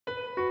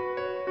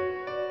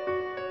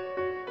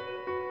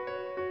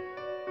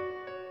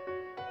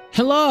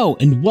Hello,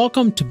 and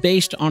welcome to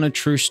Based on a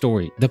True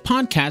Story, the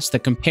podcast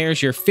that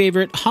compares your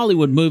favorite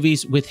Hollywood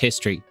movies with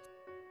history.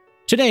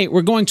 Today,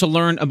 we're going to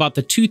learn about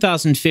the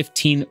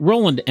 2015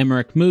 Roland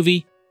Emmerich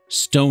movie,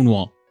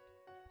 Stonewall.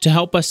 To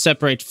help us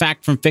separate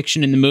fact from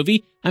fiction in the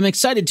movie, I'm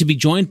excited to be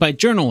joined by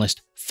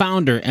journalist,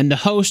 founder, and the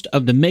host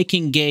of the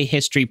Making Gay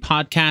History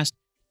podcast,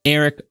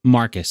 Eric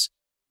Marcus.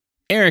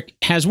 Eric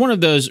has one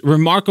of those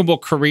remarkable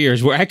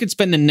careers where I could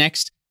spend the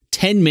next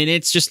 10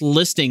 minutes just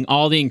listing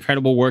all the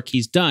incredible work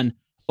he's done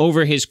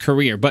over his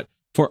career. But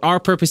for our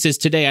purposes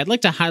today, I'd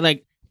like to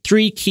highlight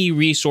 3 key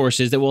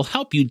resources that will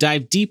help you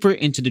dive deeper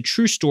into the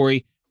true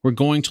story we're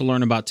going to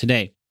learn about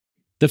today.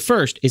 The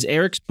first is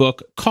Eric's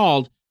book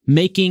called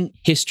Making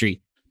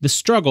History: The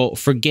Struggle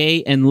for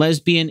Gay and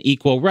Lesbian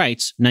Equal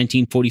Rights,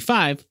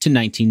 1945 to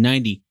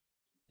 1990.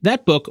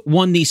 That book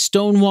won the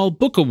Stonewall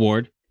Book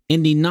Award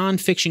in the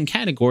nonfiction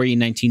category in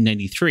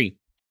 1993.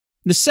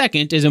 The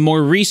second is a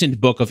more recent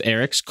book of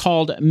Eric's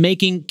called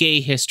Making Gay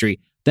History: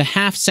 The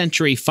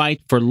Half-Century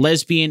Fight for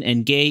Lesbian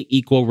and Gay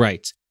Equal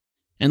Rights.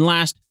 And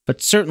last,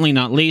 but certainly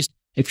not least,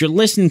 if you're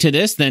listening to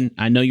this, then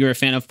I know you're a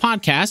fan of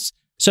podcasts,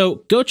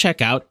 so go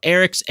check out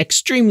Eric's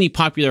extremely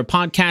popular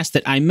podcast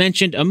that I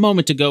mentioned a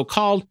moment ago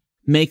called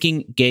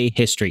Making Gay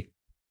History.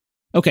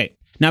 Okay,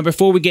 now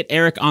before we get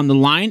Eric on the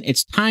line,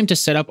 it's time to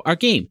set up our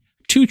game,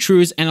 2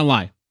 Truths and a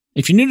Lie.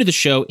 If you're new to the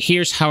show,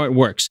 here's how it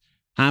works.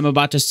 I'm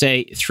about to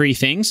say 3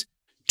 things.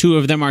 2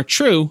 of them are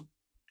true,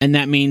 and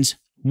that means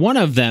 1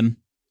 of them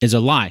is a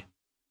lie.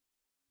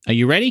 Are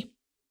you ready?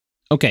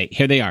 Okay,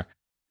 here they are.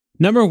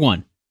 Number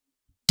 1,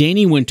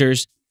 Danny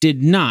Winters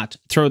did not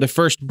throw the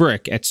first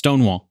brick at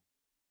Stonewall.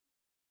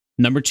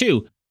 Number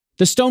 2,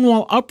 the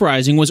Stonewall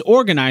Uprising was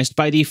organized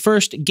by the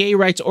first gay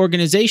rights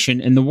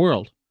organization in the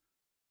world.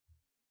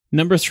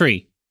 Number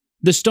 3,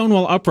 the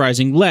Stonewall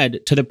Uprising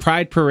led to the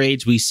pride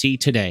parades we see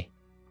today.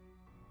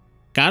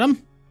 Got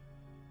 'em?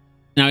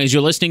 Now, as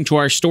you're listening to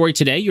our story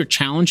today, your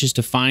challenge is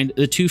to find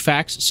the 2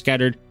 facts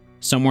scattered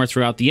somewhere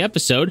throughout the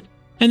episode,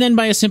 and then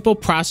by a simple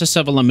process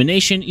of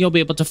elimination, you'll be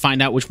able to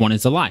find out which one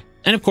is the lie.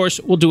 And of course,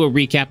 we'll do a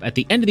recap at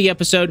the end of the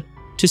episode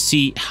to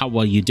see how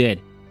well you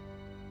did.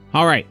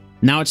 All right,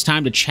 now it's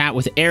time to chat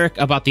with Eric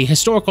about the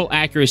historical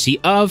accuracy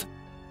of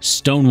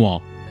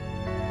Stonewall.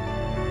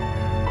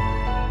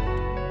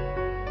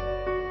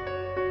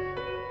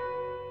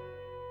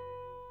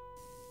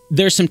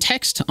 There's some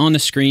text on the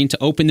screen to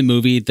open the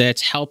movie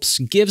that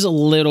gives a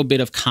little bit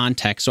of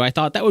context, so I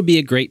thought that would be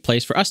a great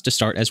place for us to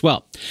start as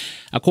well.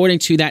 According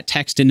to that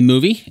text in the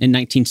movie, in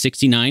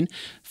 1969,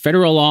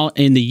 federal law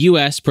in the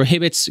U.S.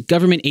 prohibits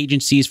government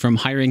agencies from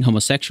hiring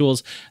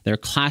homosexuals. They're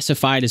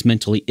classified as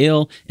mentally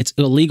ill. It's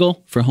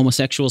illegal for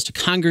homosexuals to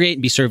congregate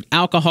and be served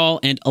alcohol,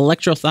 and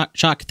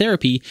electroshock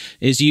therapy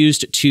is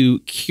used to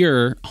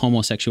cure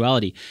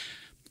homosexuality.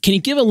 Can you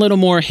give a little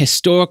more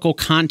historical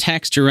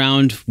context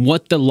around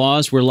what the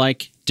laws were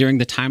like during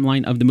the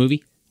timeline of the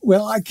movie?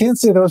 Well, I can't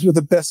say those were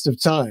the best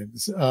of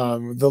times.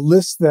 The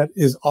list that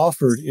is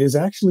offered is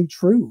actually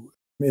true.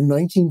 In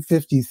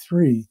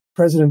 1953,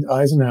 President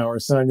Eisenhower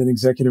signed an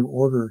executive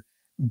order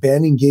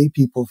banning gay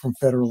people from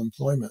federal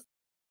employment.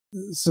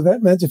 So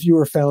that meant if you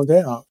were found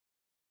out,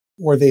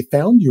 or they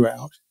found you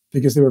out,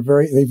 because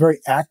they very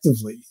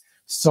actively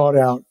sought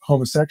out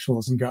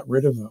homosexuals and got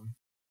rid of them,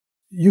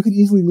 you could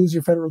easily lose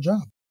your federal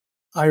job.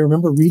 I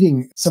remember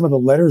reading some of the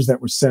letters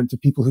that were sent to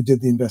people who did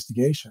the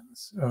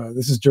investigations.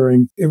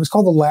 It was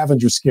called the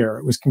Lavender Scare.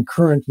 It was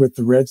concurrent with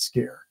the Red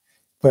Scare.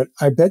 But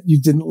I bet you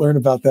didn't learn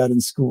about that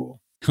in school.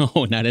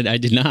 Oh, I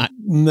did not.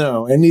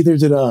 No, and neither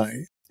did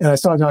I. And I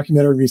saw a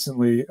documentary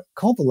recently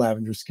called The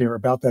Lavender Scare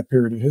about that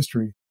period of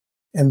history.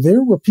 And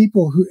there were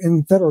people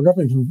in federal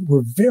government who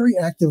were very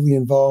actively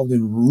involved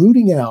in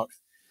rooting out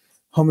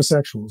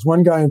homosexuals.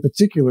 One guy in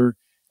particular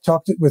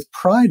talked with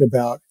pride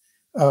about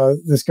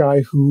this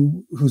guy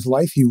whose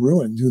life he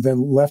ruined, who then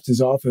left his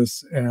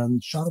office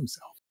and shot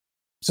himself.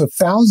 So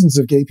thousands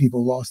of gay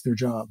people lost their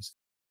jobs.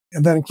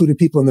 And that included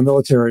people in the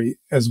military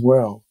as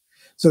well.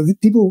 So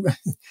it's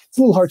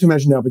a little hard to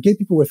imagine now, but gay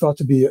people were thought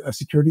to be a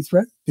security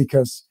threat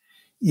because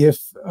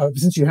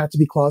since you had to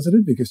be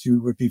closeted, because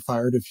you would be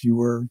fired if you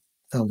were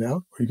found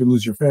out, or you could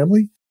lose your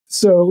family.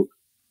 So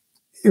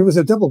it was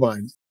a double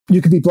bind.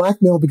 You could be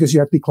blackmailed because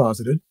you had to be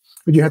closeted,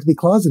 but you had to be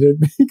closeted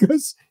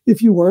because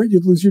if you weren't,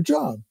 you'd lose your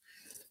job.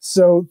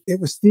 So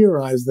it was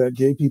theorized that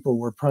gay people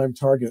were prime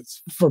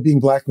targets for being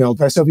blackmailed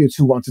by Soviets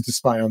who wanted to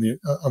spy on the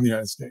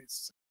United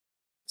States.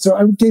 So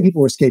gay people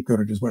were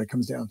scapegoated is what it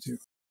comes down to.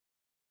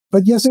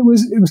 But yes, it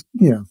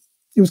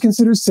was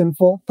considered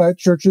sinful by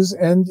churches,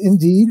 and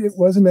indeed it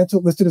was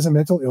listed as a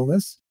mental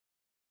illness.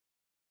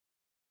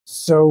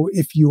 So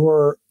if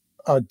you're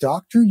a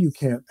doctor, you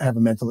can't have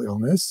a mental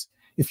illness.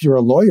 If you're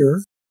a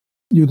lawyer,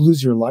 you'd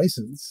lose your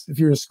license. If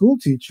you're a school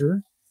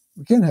teacher,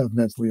 you can't have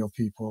mentally ill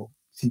people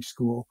teach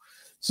school.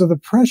 So the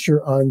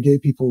pressure on gay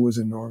people was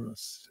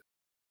enormous.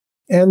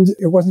 And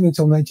it wasn't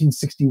until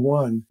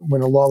 1961,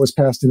 when a law was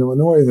passed in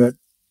Illinois, that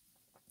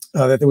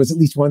there was at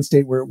least one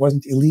state where it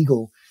wasn't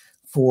illegal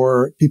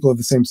for people of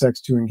the same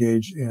sex to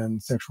engage in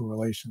sexual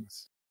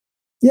relations.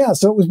 Yeah,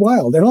 so it was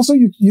wild. And also,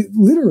 you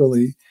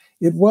literally,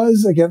 it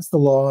was against the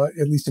law,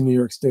 at least in New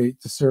York State,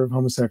 to serve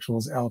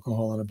homosexuals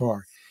alcohol in a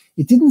bar.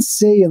 It didn't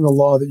say in the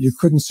law that you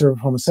couldn't serve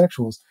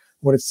homosexuals.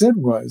 What it said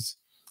was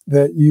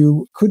that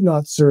you could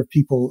not serve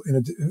people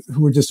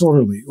who were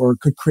disorderly or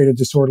could create a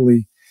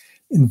disorderly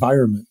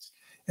environment.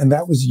 And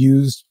that was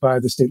used by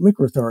the state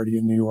liquor authority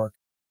in New York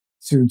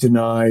to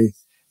deny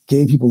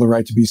gay people the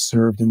right to be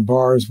served in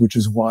bars, which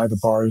is why the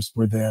bars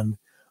were then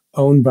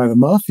owned by the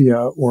mafia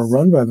or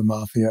run by the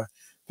mafia,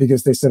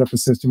 because they set up a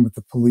system with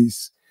the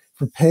police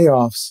for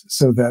payoffs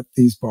so that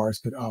these bars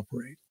could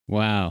operate.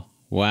 Wow.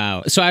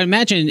 Wow. So I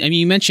imagine, I mean,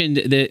 you mentioned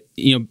that,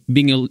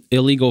 being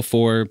illegal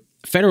for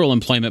federal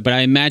employment, but I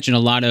imagine a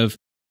lot of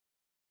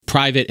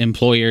private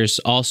employers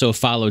also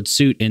followed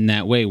suit in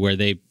that way, where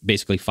they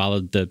basically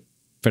followed the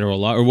federal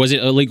law. Or was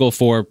it illegal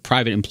for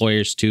private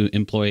employers to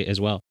employ as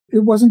well?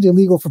 It wasn't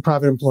illegal for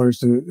private employers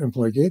to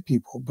employ gay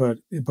people, but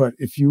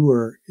if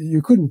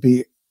you couldn't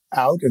be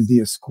out and be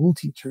a school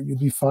teacher, you'd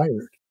be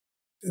fired.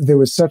 There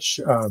was such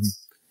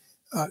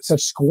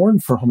scorn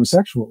for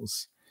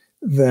homosexuals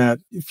that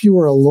if you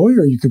were a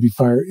lawyer, you could be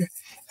fired.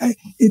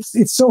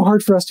 It's so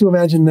hard for us to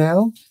imagine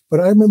now, but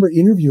I remember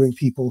interviewing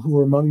people who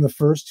were among the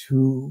first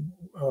who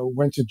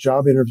went to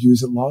job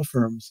interviews at law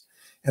firms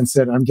and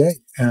said, "I'm gay,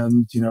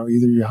 and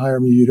either you hire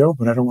me or you don't,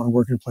 but I don't want to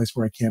work in a place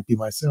where I can't be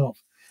myself."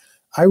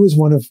 I was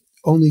one of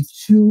only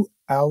 2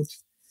 out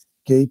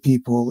gay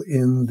people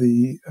in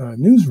the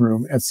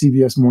newsroom at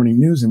CBS Morning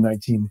News in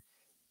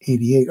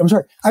 1988. I'm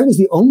sorry, I was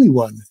the only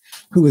one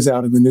who was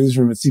out in the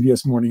newsroom at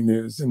CBS Morning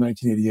News in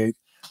 1988.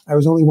 I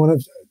was only one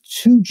of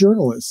 2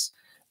 journalists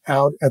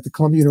out at the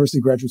Columbia University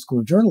Graduate School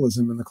of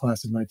Journalism in the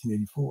class of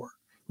 1984.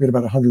 We had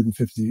about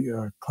 150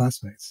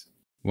 classmates.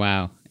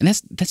 Wow. And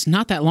that's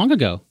not that long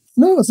ago.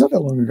 No, it's not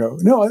that long ago.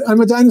 No,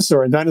 I'm a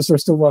dinosaur, and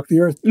dinosaurs still walk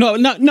the earth. No,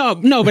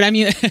 but I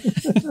mean,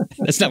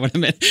 that's not what I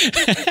meant.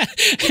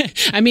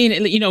 I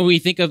mean, we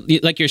think of,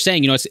 like you're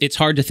saying, it's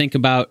hard to think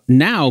about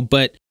now,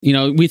 but,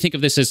 we think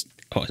of this as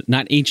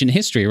not ancient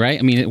history, right?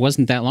 I mean, it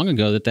wasn't that long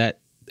ago that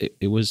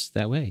it was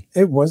that way.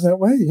 It was that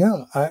way,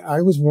 yeah.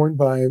 I was warned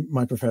by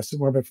one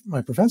of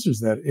my professors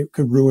that it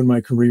could ruin my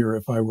career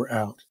if I were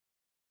out.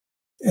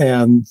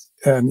 And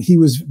he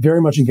was very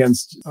much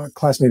against a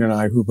classmate and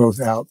I, who were both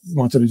out,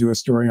 wanted to do a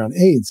story on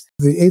AIDS.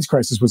 The AIDS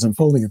crisis was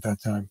unfolding at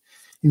that time.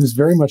 He was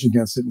very much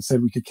against it and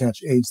said we could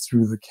catch AIDS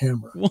through the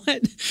camera.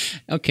 What?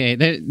 Okay,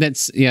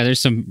 there's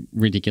some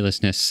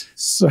ridiculousness.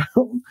 So,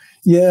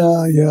 yeah,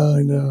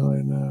 I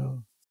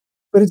know.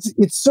 But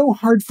it's so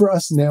hard for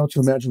us now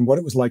to imagine what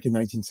it was like in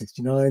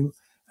 1969,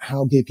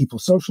 how gay people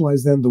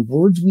socialized then. The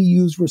words we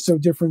used were so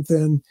different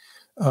then.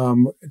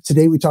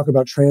 Today we talk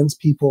about trans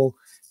people.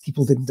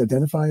 People didn't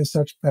identify as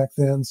such back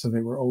then, so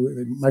they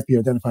might be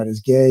identified as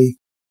gay,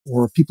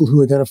 or people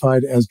who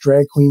identified as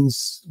drag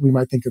queens we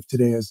might think of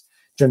today as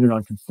gender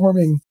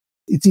nonconforming.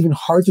 It's even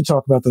hard to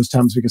talk about those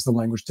times because the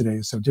language today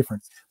is so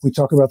different. We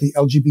talk about the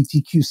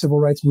LGBTQ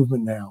civil rights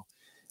movement now.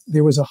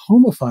 There was a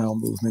homophile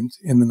movement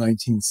in the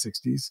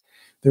 1960s.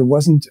 There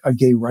wasn't a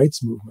gay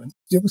rights movement.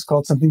 It was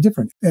called something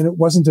different. And it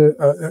wasn't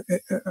a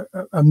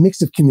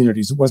mix of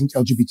communities. It wasn't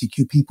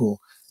LGBTQ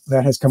people.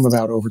 That has come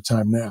about over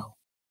time now.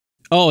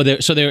 Oh,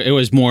 it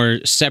was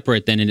more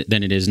separate than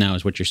it is now,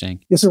 is what you're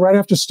saying. Yeah, so right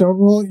after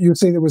Stonewall, you would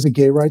say there was a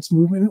gay rights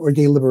movement or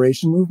gay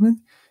liberation movement,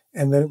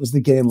 and then it was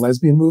the gay and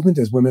lesbian movement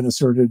as women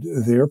asserted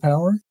their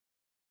power.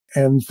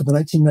 And for the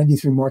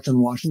 1993 March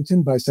on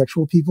Washington,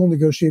 bisexual people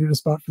negotiated a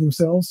spot for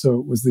themselves. So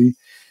it was the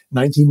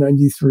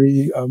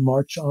 1993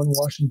 March on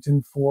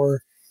Washington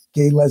for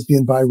gay,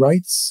 lesbian, bi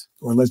rights,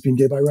 or lesbian,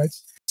 gay, bi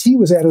rights. T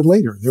was added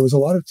later. There was a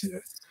lot of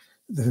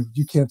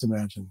you can't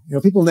imagine.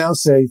 People now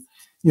say,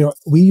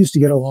 we used to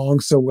get along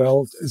so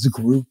well as a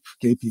group,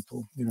 gay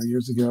people,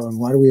 years ago. And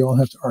why do we all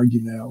have to argue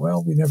now?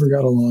 Well, we never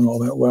got along all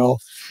that well.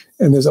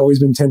 And there's always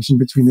been tension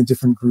between the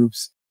different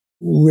groups.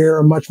 We're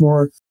a much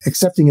more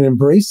accepting and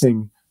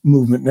embracing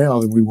movement now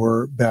than we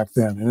were back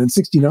then. And in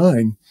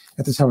 1969,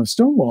 at the time of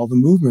Stonewall, the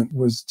movement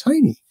was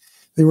tiny.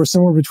 There were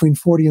somewhere between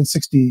 40 and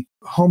 60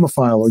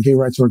 homophile or gay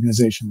rights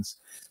organizations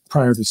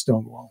prior to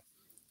Stonewall.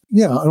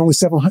 Yeah, and only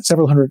several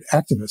hundred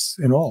activists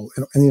in all,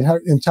 in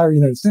the entire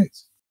United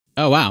States.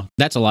 Oh, wow.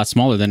 That's a lot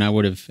smaller than I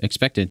would have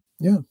expected.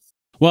 Yeah.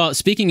 Well,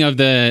 speaking of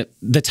the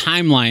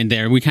timeline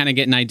there, we kind of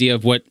get an idea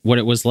of what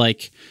it was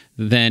like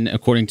then,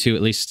 according to,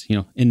 at least,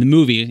 in the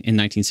movie in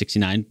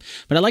 1969.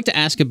 But I'd like to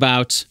ask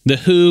about the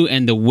who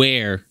and the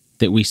where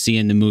that we see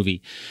in the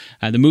movie.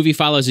 The movie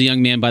follows a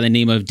young man by the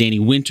name of Danny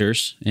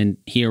Winters, and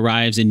he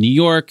arrives in New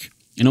York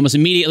and almost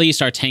immediately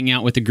starts hanging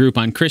out with a group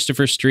on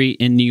Christopher Street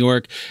in New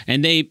York,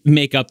 and they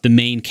make up the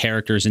main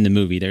characters in the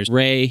movie. There's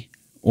Ray,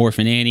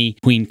 Orphan Annie,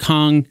 Queen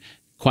Kong,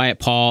 Quiet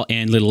Paul,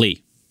 and Little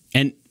E.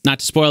 And not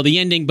to spoil the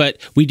ending, but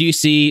we do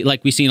see,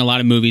 like we see in a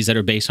lot of movies that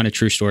are based on a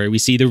true story, we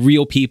see the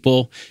real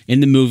people in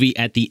the movie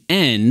at the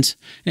end.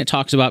 And it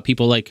talks about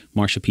people like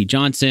Marsha P.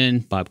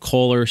 Johnson, Bob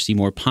Kohler,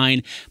 Seymour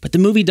Pine. But the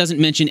movie doesn't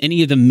mention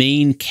any of the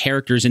main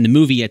characters in the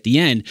movie at the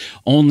end,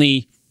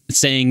 only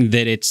saying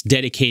that it's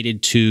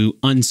dedicated to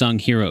unsung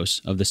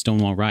heroes of the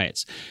Stonewall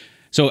riots.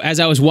 So as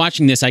I was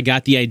watching this, I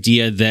got the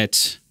idea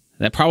that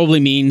that probably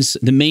means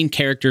the main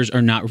characters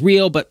are not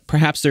real, but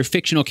perhaps they're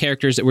fictional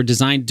characters that were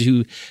designed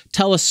to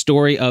tell a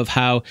story of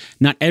how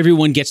not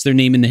everyone gets their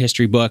name in the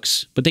history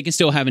books, but they can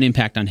still have an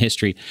impact on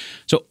history.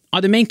 So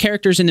are the main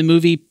characters in the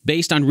movie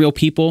based on real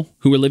people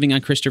who were living on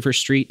Christopher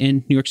Street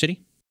in New York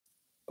City?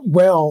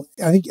 Well,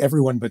 I think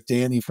everyone but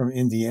Danny from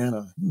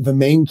Indiana, the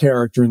main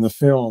character in the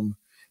film.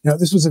 Now,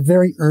 this was a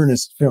very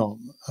earnest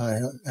film, I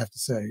have to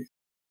say.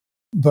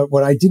 But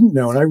what I didn't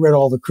know, and I read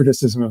all the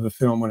criticism of the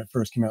film when it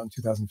first came out in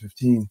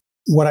 2015,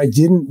 what I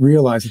didn't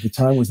realize at the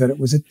time was that it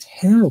was a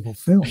terrible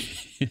film.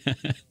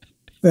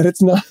 That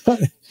it's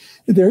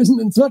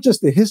not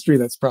just the history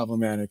that's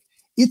problematic.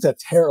 It's a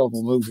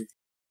terrible movie.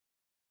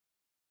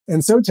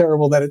 And so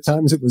terrible that at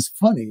times it was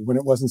funny when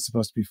it wasn't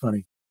supposed to be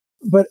funny.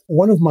 But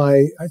one of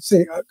my, I'd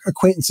say,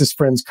 acquaintances,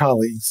 friends,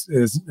 colleagues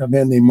is a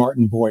man named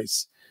Martin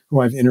Boyce, who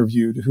I've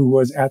interviewed, who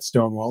was at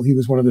Stonewall. He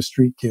was one of the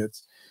street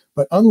kids.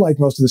 But unlike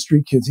most of the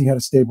street kids, he had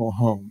a stable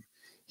home.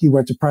 He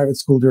went to private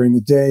school during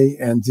the day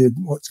and did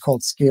what's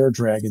called scare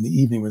drag in the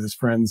evening with his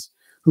friends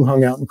who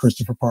hung out in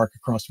Christopher Park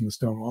across from the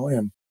Stonewall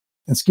Inn.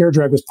 And scare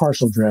drag was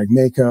partial drag,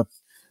 makeup,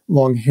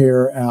 long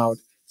hair out,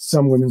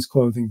 some women's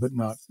clothing, but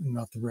not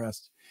the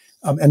rest.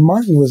 And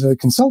Martin was a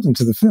consultant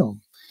to the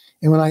film.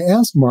 And when I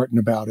asked Martin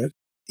about it,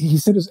 he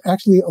said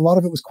actually a lot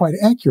of it was quite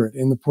accurate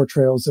in the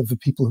portrayals of the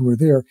people who were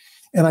there.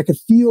 And I could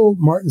feel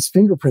Martin's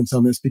fingerprints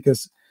on this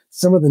because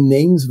some of the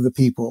names of the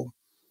people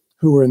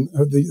who were in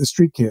the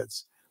street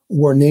kids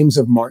were names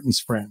of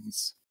Martin's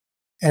friends.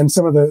 And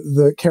some of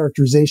the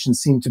characterizations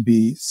seem to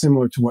be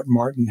similar to what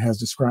Martin has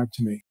described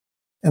to me.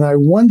 And I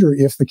wonder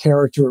if the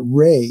character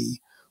Ray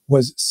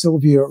was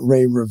Sylvia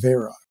Ray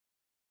Rivera.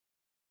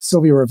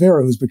 Sylvia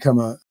Rivera, who's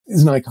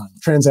is an icon,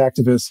 trans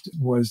activist,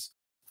 was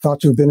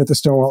thought to have been at the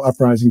Stonewall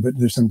Uprising, but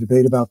there's some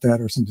debate about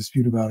that or some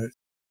dispute about it.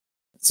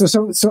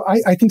 So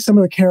I think some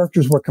of the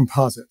characters were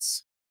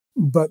composites.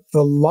 But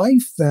the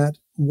life that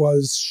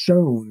was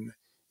shown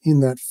in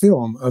that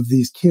film of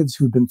these kids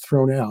who'd been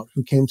thrown out,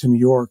 who came to New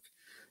York,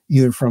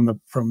 either from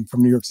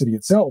New York City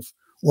itself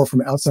or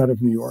from outside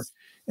of New York,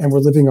 and were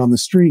living on the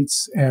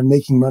streets and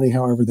making money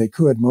however they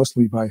could,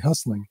 mostly by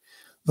hustling.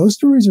 Those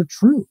stories are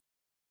true.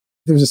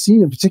 There's a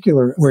scene in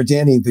particular where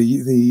Danny,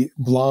 the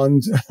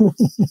blonde,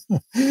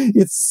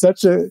 it's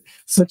such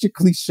a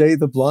cliche.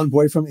 The blonde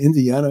boy from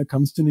Indiana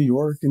comes to New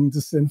York and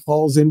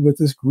falls in with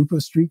this group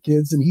of street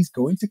kids, and he's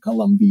going to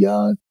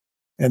Columbia,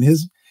 and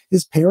his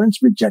parents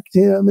reject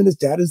him, and his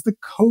dad is the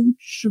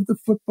coach of the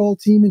football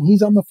team, and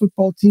he's on the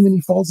football team, and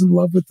he falls in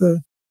love with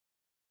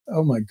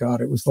oh my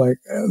God, it was like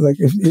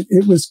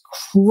it was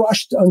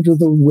crushed under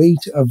the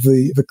weight of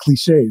the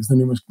cliches, the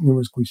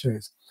numerous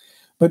cliches.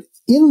 But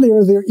in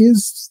there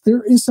is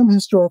some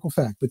historical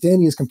fact, but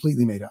Danny is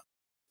completely made up.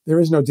 There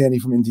is no Danny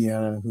from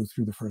Indiana who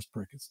threw the first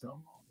brick at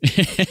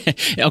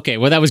Stonewall. Okay,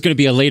 well, that was going to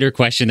be a later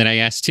question that I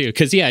asked too,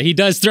 because yeah, he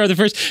does throw the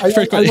first. I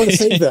want to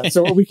save that,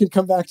 so we can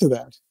come back to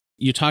that.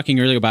 You're talking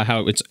earlier about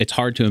how it's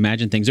hard to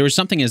imagine things. There was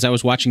something as I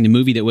was watching the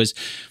movie that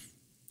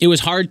it was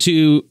hard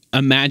to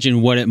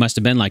imagine what it must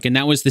have been like. And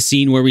that was the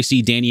scene where we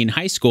see Danny in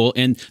high school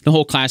and the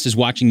whole class is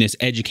watching this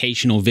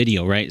educational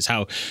video, right? It's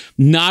how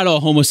not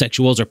all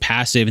homosexuals are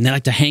passive and they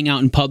like to hang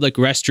out in public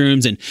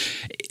restrooms. And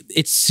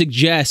it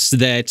suggests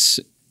that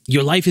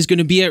your life is going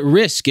to be at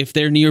risk if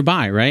they're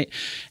nearby, right?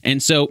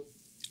 And so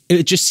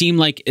it just seemed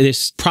like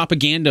this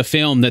propaganda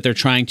film that they're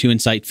trying to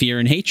incite fear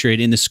and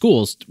hatred in the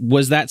schools.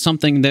 Was that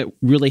something that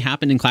really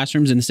happened in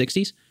classrooms in the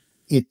 60s?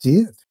 It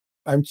did.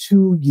 I'm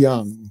too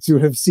young to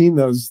have seen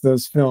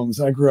those films.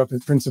 I grew up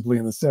principally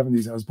in the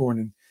 70s. I was born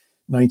in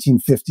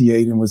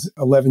 1958 and was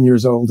 11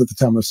 years old at the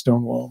time of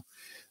Stonewall,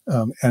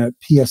 and at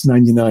PS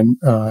 99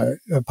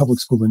 public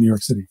school in New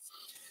York City.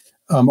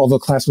 Although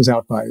class was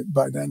out by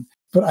then.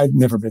 But I'd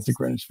never been to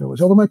Greenwich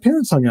Village. Although my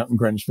parents hung out in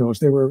Greenwich Village.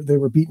 They were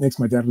beatniks.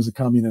 My dad was a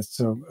communist.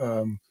 So,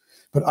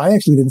 but I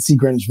actually didn't see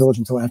Greenwich Village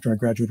until after I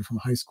graduated from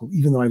high school,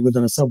 even though I lived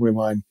on a subway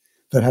line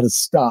that had a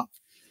stop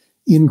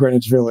in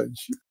Greenwich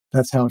Village.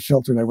 That's how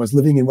sheltered I was,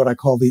 living in what I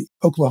call the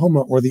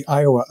Oklahoma or the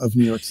Iowa of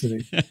New York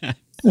City.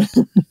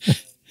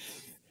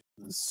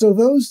 So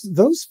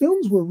those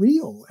films were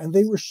real, and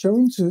they were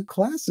shown to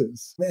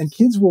classes, and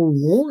kids were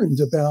warned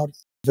about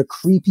the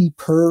creepy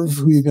perv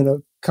who you're going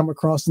to come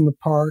across in the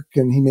park,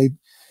 and he may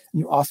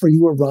offer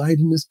you a ride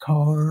in his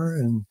car,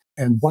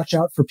 and watch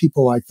out for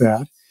people like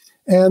that.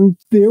 And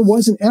there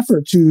was an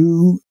effort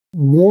to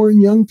warn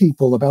young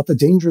people about the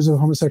dangers of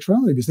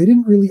homosexuality because they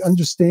didn't really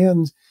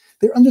understand.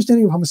 Their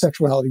understanding of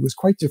homosexuality was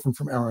quite different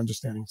from our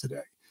understanding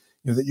today.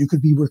 That you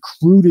could be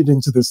recruited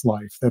into this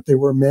life, that there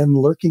were men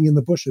lurking in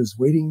the bushes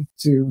waiting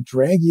to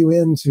drag you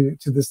into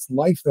this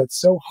life that's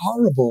so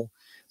horrible.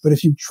 But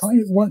if you try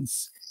it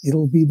once,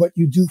 it'll be what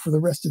you do for the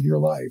rest of your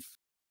life.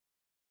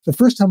 The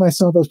first time I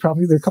saw those, there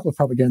are a couple of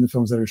propaganda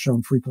films that are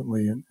shown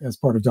frequently as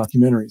part of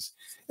documentaries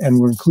and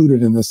were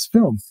included in this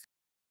film.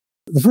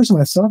 The first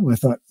time I saw them, I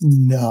thought,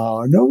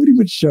 no, nobody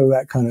would show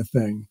that kind of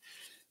thing.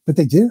 But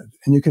they did.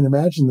 And you can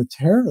imagine the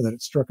terror that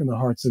it struck in the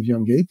hearts of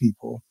young gay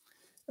people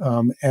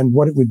and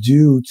what it would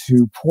do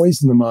to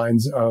poison the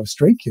minds of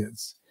straight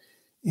kids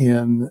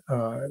in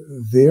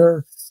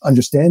their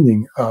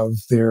understanding of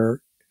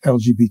their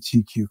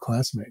LGBTQ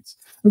classmates.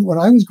 When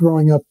I was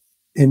growing up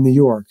in New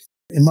York,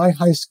 in my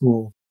high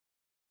school,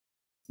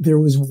 there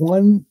was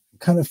one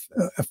kind of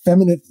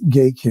effeminate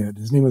gay kid.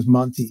 His name was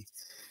Monty.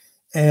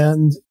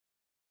 And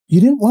you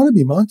didn't want to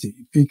be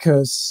Monty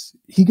because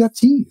he got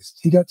teased.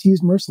 He got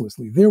teased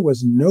mercilessly. There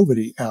was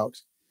nobody out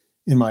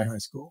in my high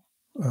school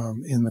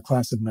in the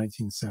class of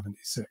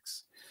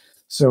 1976.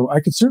 So I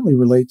could certainly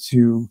relate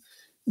to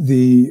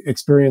the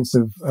experience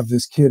of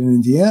this kid in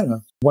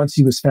Indiana once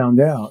he was found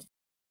out,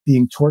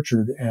 being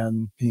tortured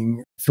and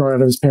being thrown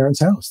out of his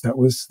parents' house. That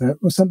was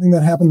something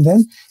that happened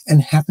then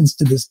and happens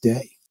to this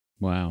day.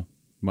 Wow.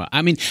 Well,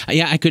 I mean,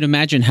 yeah, I could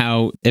imagine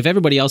how if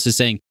everybody else is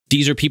saying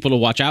these are people to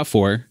watch out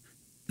for,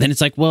 then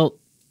it's like, well,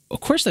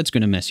 of course that's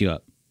going to mess you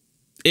up.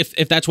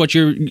 If that's what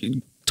you're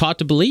taught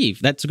to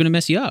believe, that's going to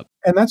mess you up.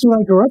 And that's what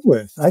I grew up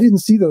with. I didn't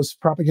see those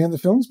propaganda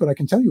films, but I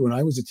can tell you when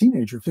I was a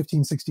teenager,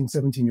 15, 16,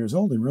 17 years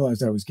old, and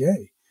realized I was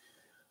gay,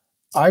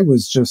 I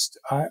was just,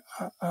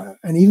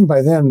 and even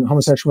by then,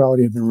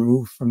 homosexuality had been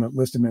removed from the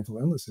list of mental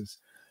illnesses.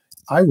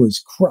 I was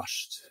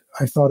crushed.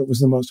 I thought it was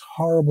the most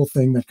horrible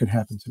thing that could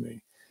happen to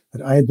me.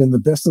 That I had been the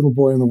best little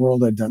boy in the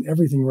world. I'd done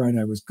everything right.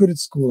 I was good at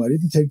school. I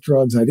didn't take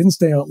drugs. I didn't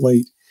stay out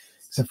late,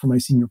 except for my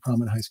senior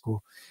prom in high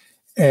school.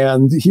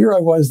 And here I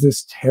was,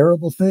 this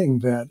terrible thing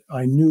that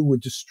I knew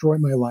would destroy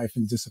my life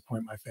and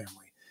disappoint my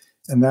family.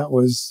 And that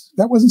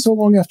wasn't so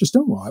long after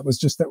Stonewall. That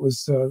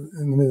was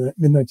in the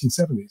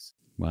mid-1970s.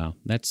 Wow.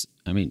 That's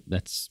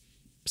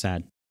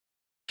sad.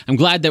 I'm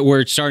glad that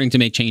we're starting to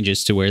make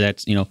changes to where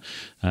that's,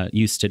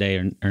 youth today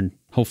are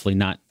hopefully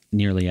not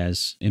nearly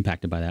as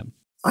impacted by that.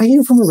 I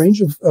hear from a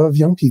range of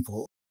young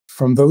people,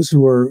 from those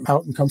who are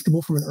out and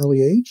comfortable from an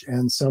early age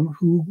and some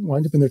who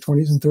wind up in their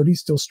 20s and 30s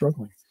still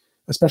struggling,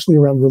 especially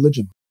around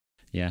religion.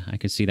 Yeah, I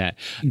could see that.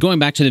 Going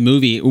back to the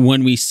movie,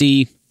 when we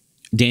see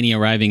Danny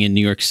arriving in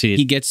New York City,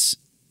 he gets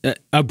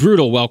a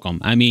brutal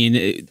welcome. I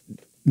mean,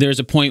 there's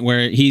a point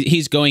where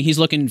he's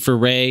looking for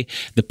Ray.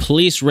 The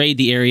police raid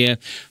the area.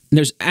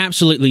 There's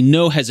absolutely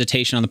no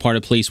hesitation on the part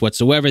of police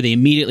whatsoever. They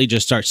immediately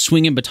just start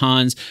swinging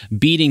batons,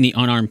 beating the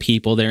unarmed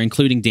people there,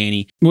 including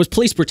Danny. Was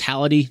police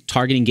brutality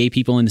targeting gay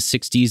people in the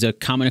 60s a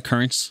common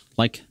occurrence,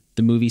 like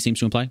the movie seems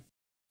to imply?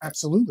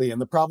 Absolutely.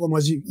 And the problem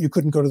was you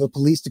couldn't go to the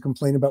police to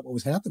complain about what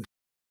was happening.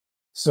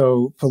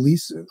 So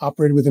police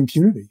operated with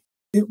impunity.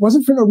 It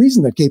wasn't for no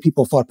reason that gay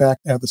people fought back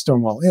at the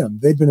Stonewall Inn.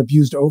 They'd been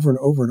abused over and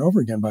over and over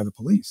again by the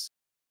police.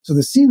 So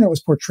the scene that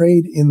was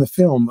portrayed in the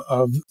film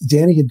of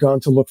Danny had gone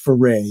to look for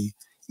Ray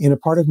in a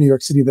part of New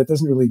York City that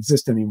doesn't really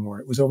exist anymore.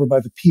 It was over by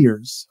the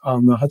piers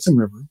on the Hudson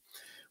River,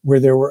 where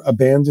there were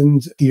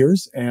abandoned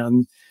piers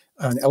and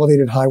an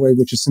elevated highway,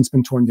 which has since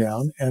been torn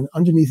down. And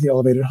underneath the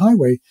elevated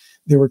highway,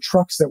 there were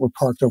trucks that were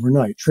parked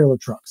overnight, trailer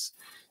trucks.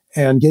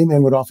 And gay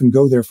men would often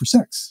go there for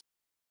sex.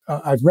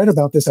 I've read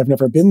about this. I've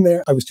never been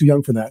there. I was too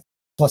young for that.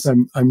 Plus,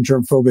 I'm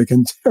germphobic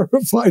and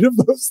terrified of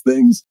those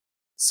things.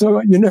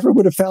 So you never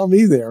would have found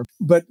me there.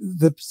 But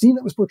the scene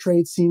that was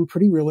portrayed seemed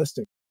pretty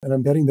realistic. And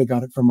I'm betting they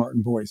got it from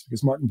Martin Boyce,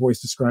 because Martin Boyce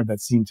described that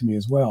scene to me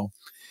as well.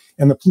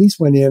 And the police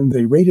went in,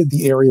 they raided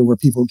the area where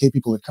gay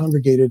people had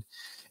congregated.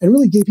 And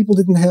really, gay people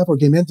didn't have, or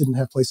gay men didn't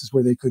have places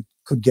where they could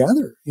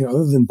gather,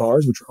 other than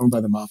bars, which were owned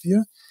by the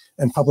mafia,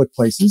 and public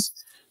places.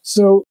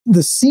 So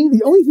the scene,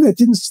 the only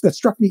thing that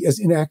struck me as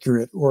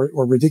inaccurate or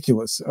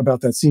ridiculous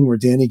about that scene where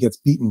Danny gets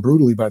beaten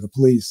brutally by the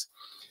police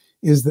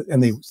is that,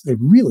 and they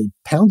really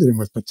pounded him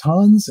with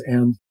batons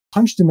and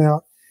punched him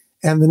out.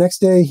 And the next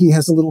day he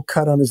has a little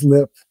cut on his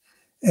lip.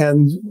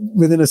 And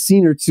within a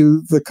scene or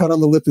two, the cut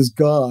on the lip is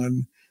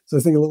gone. So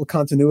I think a little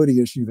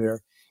continuity issue there.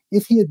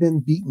 If he had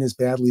been beaten as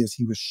badly as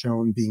he was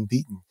shown being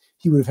beaten,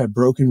 he would have had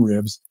broken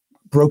ribs,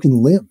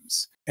 broken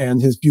limbs,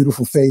 and his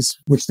beautiful face,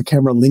 which the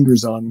camera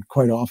lingers on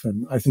quite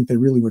often. I think they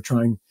really were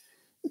trying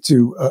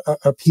to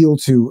appeal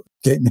to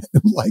gay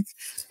men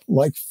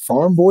like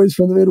farm boys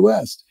from the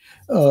Midwest.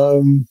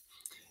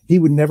 He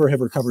would never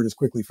have recovered as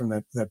quickly from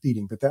that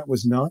beating, but that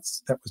was not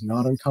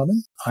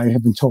uncommon. I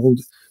have been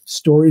told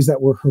stories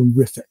that were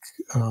horrific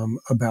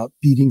about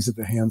beatings at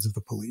the hands of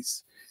the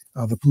police.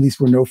 The police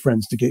were no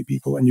friends to gay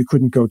people, and you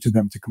couldn't go to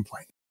them to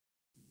complain.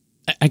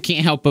 I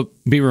can't help but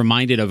be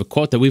reminded of a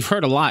quote that we've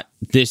heard a lot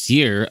this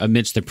year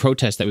amidst the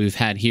protests that we've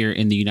had here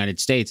in the United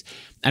States.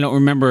 I don't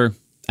remember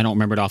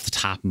it off the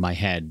top of my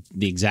head,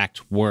 the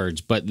exact words,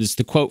 but this is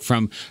the quote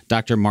from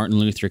Dr. Martin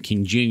Luther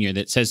King Jr.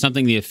 that says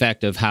something to the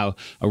effect of how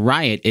a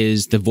riot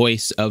is the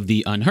voice of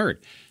the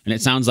unheard. And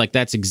it sounds like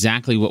that's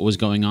exactly what was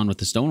going on with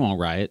the Stonewall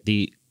riot.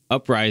 The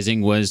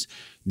uprising was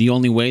the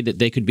only way that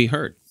they could be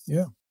heard.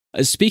 Yeah.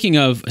 Speaking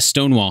of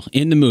Stonewall,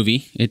 in the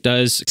movie, it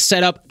does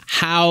set up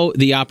how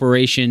the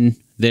operation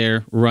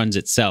there runs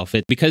itself.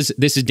 Because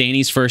this is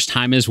Danny's first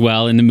time as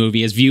well in the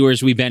movie, as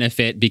viewers, we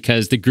benefit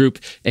because the group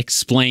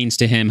explains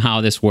to him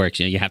how this works.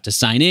 You have to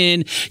sign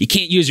in. You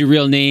can't use your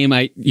real name.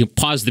 You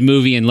pause the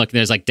movie and look,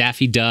 there's like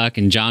Daffy Duck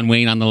and John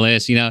Wayne on the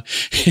list,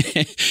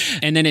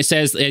 And then it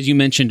says, as you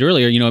mentioned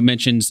earlier, it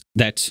mentions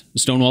that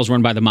Stonewall's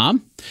run by the mob,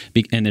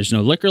 and there's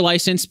no liquor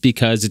license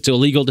because it's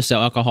illegal to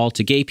sell alcohol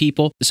to gay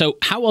people. So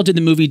how well did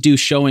the movie do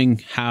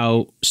showing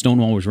how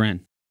Stonewall was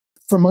ran?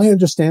 From my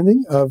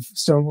understanding of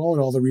Stonewall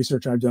and all the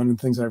research I've done and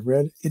things I've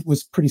read, it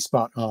was pretty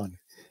spot on.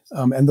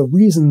 And the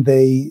reason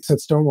they set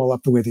Stonewall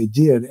up the way they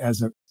did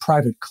as a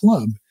private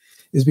club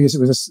is because it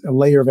was a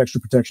layer of extra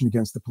protection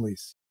against the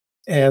police.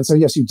 And so,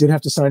 yes, you did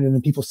have to sign in,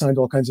 and people signed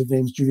all kinds of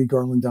names: Judy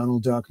Garland,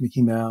 Donald Duck,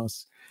 Mickey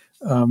Mouse.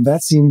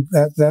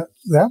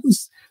 That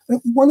was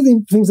one of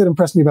the things that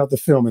impressed me about the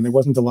film, and there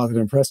wasn't a lot that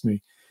impressed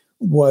me,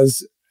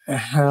 was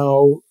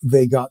how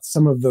they got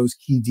some of those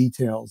key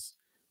details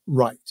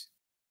right.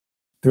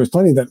 There was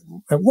plenty that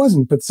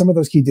wasn't, but some of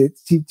those key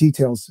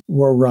details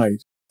were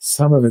right.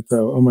 Some of it,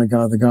 though, oh my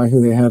God, the guy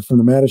who they had from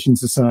the Mattachine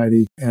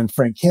Society and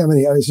Frank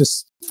Kameny,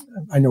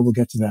 I know we'll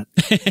get to that.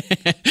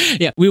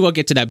 Yeah, we will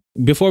get to that.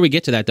 Before we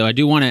get to that, though, I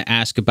do want to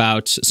ask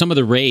about some of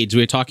the raids.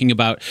 We were talking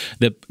about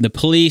the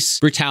police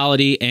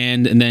brutality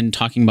and then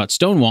talking about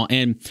Stonewall.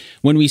 And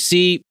when we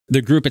see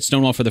the group at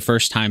Stonewall for the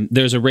first time,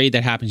 there's a raid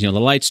that happens. The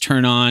lights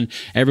turn on,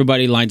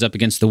 everybody lines up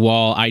against the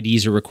wall,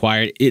 IDs are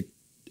required.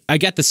 I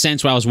get the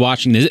sense while I was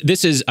watching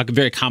this is a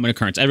very common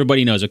occurrence.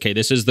 Everybody knows, okay,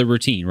 this is the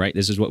routine, right?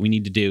 This is what we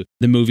need to do.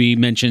 The movie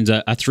mentions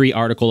a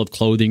 3-article of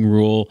clothing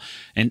rule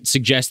and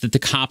suggests that the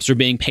cops are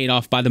being paid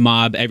off by the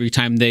mob every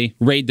time they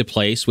raid the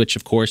place, which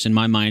of course in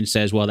my mind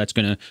says, well, that's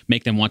going to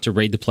make them want to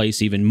raid the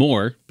place even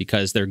more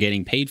because they're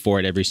getting paid for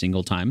it every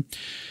single time.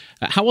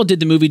 How well did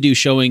the movie do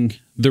showing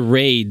the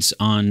raids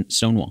on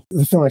Stonewall?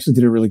 The film actually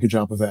did a really good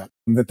job of that.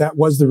 That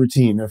was the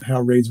routine of how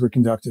raids were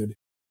conducted.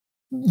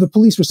 The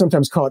police were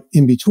sometimes caught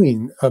in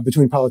between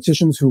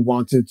politicians who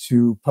wanted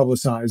to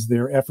publicize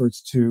their efforts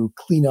to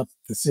clean up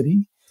the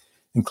city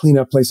and clean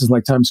up places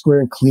like Times Square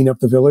and clean up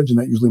the village. And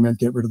that usually meant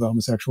get rid of the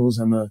homosexuals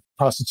and the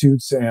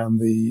prostitutes and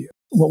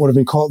what would have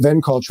been called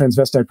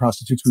transvestite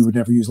prostitutes. We would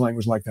never use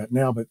language like that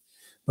now,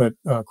 but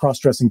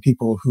cross-dressing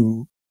people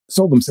who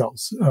sold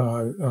themselves,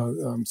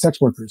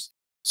 sex workers.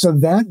 So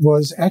that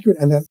was accurate.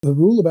 And that the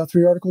rule about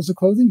 3 articles of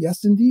clothing,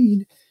 yes,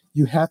 indeed,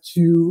 you had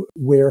to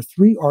wear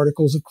 3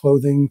 articles of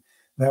clothing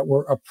that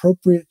were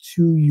appropriate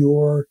to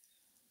your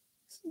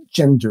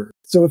gender.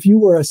 So if you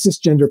were a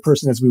cisgender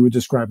person, as we would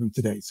describe them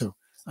today, so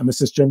I'm a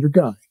cisgender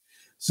guy.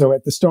 So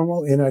at the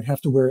Stonewall Inn, I'd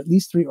have to wear at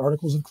least 3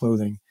 articles of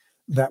clothing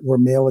that were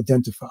male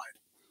identified.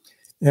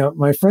 Now,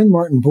 my friend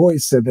Martin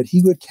Boyce said that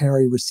he would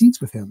carry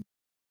receipts with him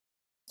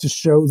to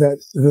show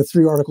that the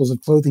 3 articles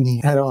of clothing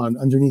he had on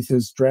underneath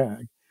his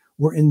drag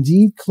were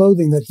indeed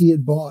clothing that he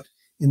had bought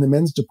in the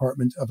men's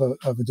department of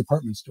a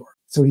department store.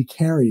 So he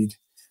carried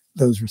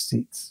those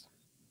receipts.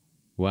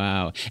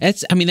 Wow.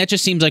 That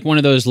just seems like one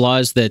of those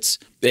laws it's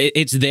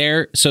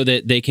there so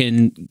that they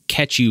can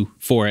catch you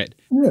for it.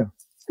 Yeah.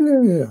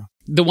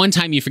 The one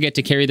time you forget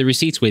to carry the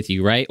receipts with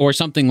you, right? Or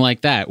something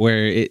like that,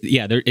 where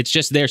it's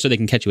just there so they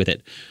can catch you with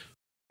it.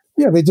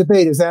 Yeah, they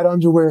debate, is that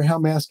underwear, how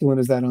masculine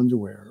is that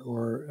underwear?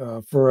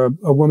 Or for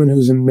a woman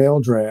who's in male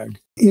drag.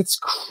 It's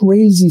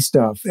crazy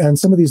stuff. And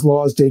some of these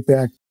laws date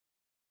back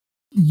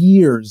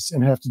years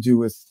and have to do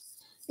with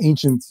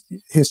ancient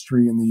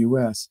history in the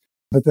U.S.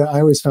 But I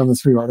always found the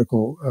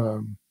 3-article.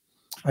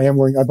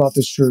 I bought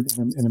this shirt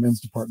in a men's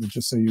department,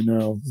 just so you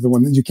know, the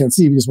one that you can't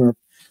see because we're a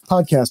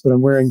podcast, but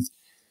I'm wearing,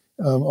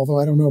 although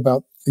I don't know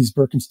about these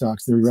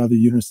Birkenstocks, they're rather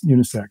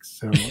unisex.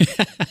 So.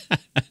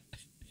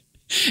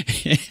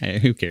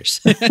 Who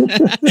cares?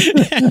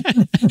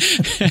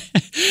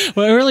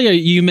 Well, earlier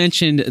you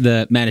mentioned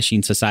the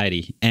Mattachine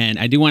Society, and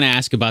I do want to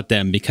ask about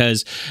them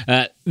because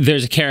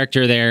there's a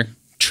character there,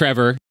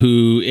 Trevor,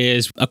 who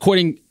is,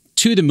 according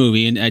to the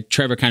movie, and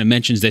Trevor kind of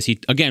mentions this, we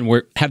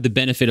have the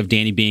benefit of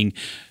Danny being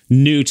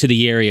new to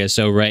the area,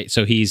 so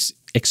he's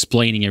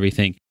explaining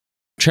everything.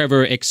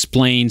 Trevor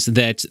explains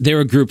that they're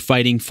a group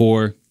fighting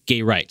for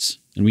gay rights.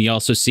 And we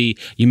also see,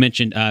 you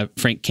mentioned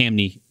Frank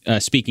Kameny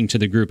speaking to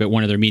the group at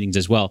one of their meetings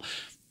as well.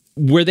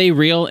 Were they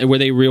real? Were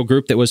they a real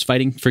group that was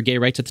fighting for gay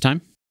rights at the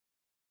time?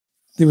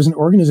 There was an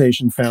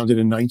organization founded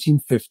in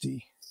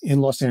 1950 in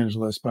Los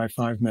Angeles by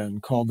 5 men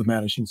called the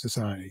Mattachine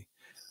Society.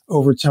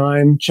 Over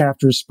time,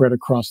 chapters spread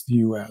across the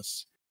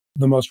U.S.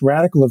 The most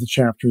radical of the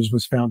chapters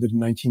was founded in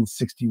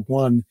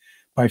 1961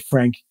 by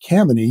Frank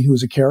Kameny, who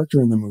was a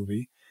character in the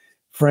movie.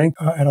 Frank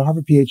had a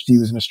Harvard PhD,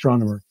 was an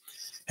astronomer,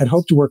 had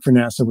hoped to work for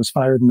NASA, was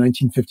fired in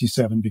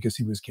 1957 because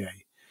he was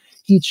gay.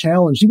 He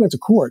went to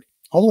court,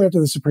 all the way up to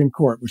the Supreme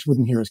Court, which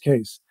wouldn't hear his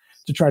case,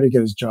 to try to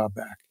get his job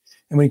back.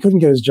 And when he couldn't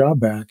get his job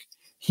back,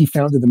 he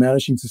founded the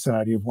Mattachine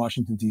Society of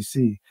Washington,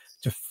 D.C.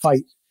 to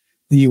fight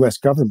the U.S.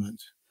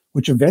 government,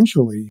 which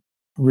eventually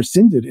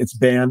rescinded its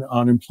ban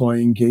on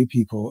employing gay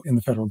people in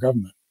the federal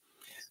government.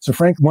 So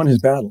Frank won his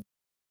battle.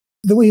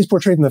 The way he's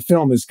portrayed in the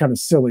film is kind of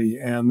silly,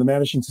 and the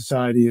Mattachine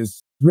Society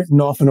is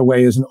written off in a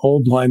way as an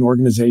old line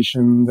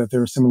organization, that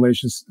they're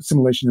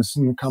simulationists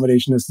and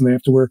accommodationists, and they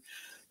have to wear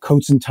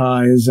coats and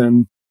ties.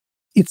 And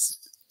it's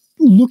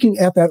looking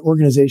at that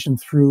organization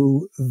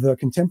through the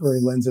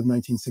contemporary lens of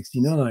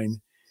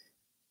 1969.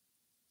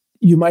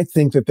 You might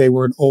think that they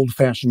were an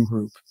old-fashioned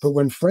group. But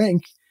when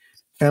Frank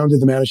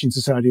founded the Mattachine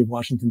Society of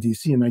Washington,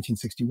 D.C. in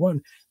 1961,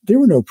 there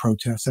were no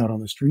protests out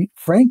on the street.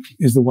 Frank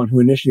is the one who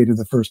initiated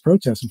the first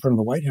protest in front of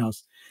the White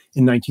House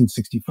in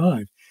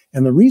 1965.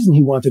 And the reason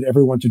he wanted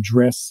everyone to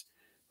dress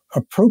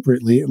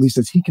appropriately, at least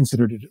as he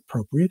considered it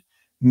appropriate,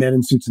 men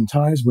in suits and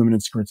ties, women in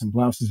skirts and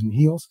blouses and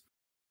heels,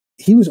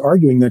 he was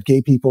arguing that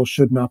gay people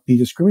should not be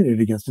discriminated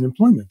against in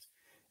employment.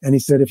 And he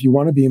said, if you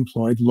want to be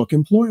employed, look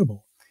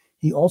employable.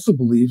 He also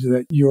believed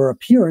that your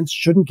appearance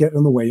shouldn't get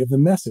in the way of the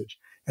message.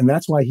 And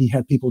that's why he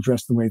had people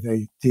dressed the way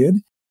they did.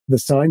 The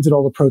signs at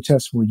all the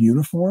protests were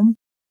uniform.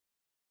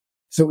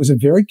 So it was a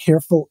very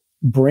careful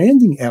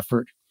branding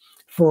effort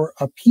for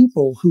a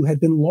people who had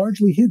been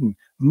largely hidden.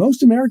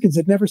 Most Americans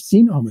had never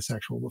seen a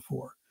homosexual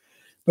before.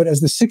 But as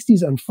the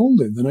 60s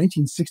unfolded, the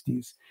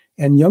 1960s,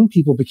 and young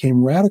people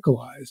became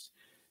radicalized,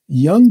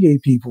 young gay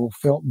people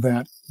felt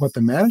that what the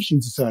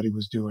Mattachine Society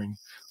was doing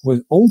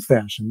was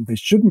old-fashioned. They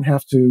shouldn't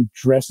have to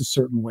dress a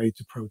certain way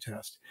to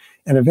protest.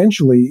 And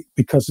eventually,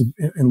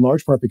 in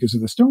large part because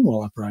of the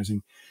Stonewall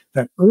uprising,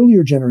 that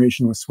earlier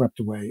generation was swept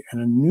away, and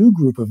a new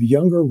group of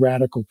younger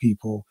radical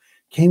people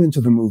came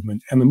into the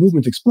movement, and the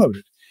movement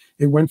exploded.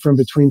 It went from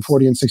between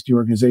 40 and 60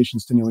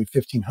 organizations to nearly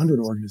 1,500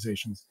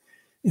 organizations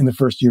in the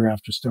first year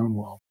after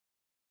Stonewall.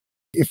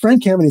 If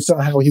Frank Kameny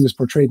saw how he was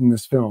portrayed in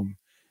this film,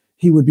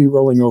 he would be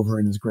rolling over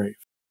in his grave,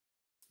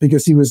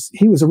 because he was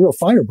a real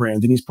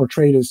firebrand, and he's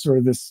portrayed as sort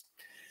of this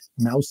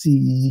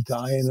mousy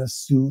guy in a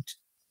suit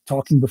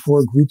talking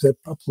before a group that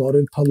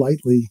applauded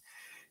politely.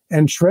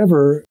 And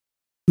Trevor,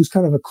 who's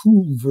kind of a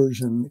cooler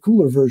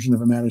version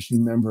of a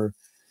Mattachine member,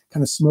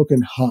 kind of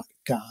smoking hot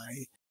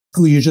guy,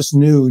 who you just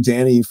knew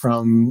Danny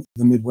from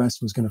the Midwest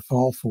was going to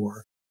fall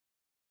for.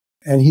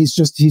 And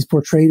he's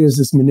portrayed as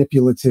this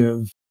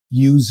manipulative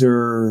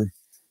user,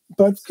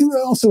 but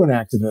also an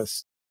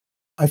activist.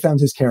 I found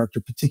his character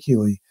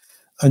particularly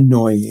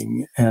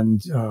annoying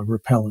and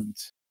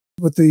repellent.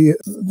 What the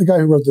guy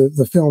who wrote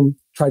the film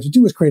tried to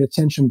do was create a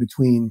tension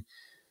between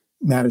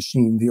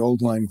Mattachine, the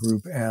old line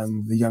group,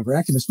 and the younger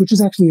activists, which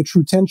is actually a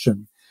true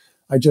tension.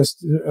 I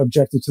just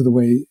objected to the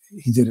way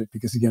he did it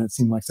because, again, it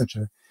seemed like such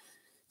a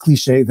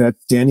cliche that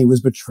Danny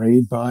was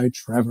betrayed by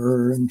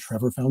Trevor and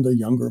Trevor found a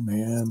younger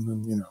man,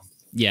 and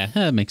Yeah,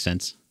 that makes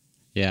sense.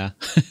 Yeah.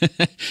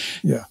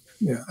 Yeah.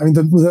 Yeah, I mean,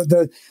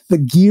 the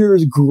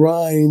gears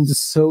grind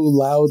so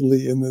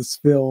loudly in this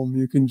film.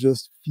 You can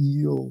just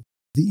feel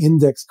the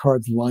index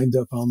cards lined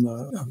up on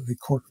the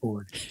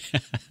corkboard.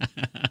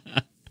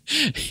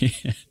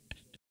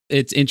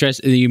 It's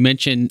interesting. You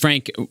mentioned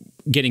Frank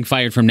getting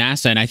fired from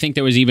NASA, and I think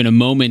there was even a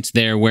moment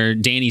there where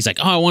Danny's like,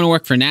 "Oh, I want to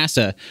work for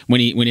NASA," when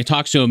he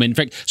talks to him. And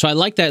Frank, so I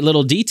like that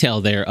little detail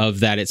there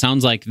of that. It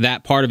sounds like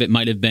that part of it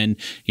might have been,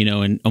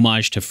 an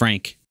homage to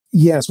Frank.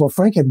 Yes, well,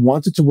 Frank had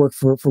wanted to work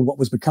for what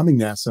was becoming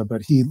NASA,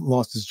 but he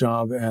lost his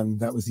job, and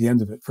that was the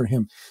end of it for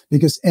him.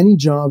 Because any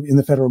job in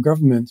the federal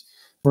government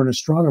for an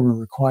astronomer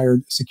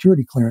required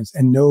security clearance,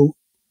 and no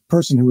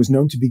person who was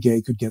known to be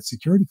gay could get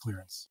security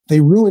clearance. They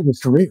ruined his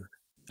career.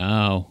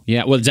 Oh,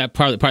 yeah. Well, that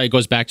probably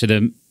goes back to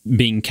the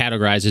being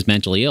categorized as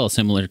mentally ill,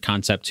 similar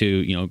concept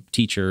to,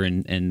 teacher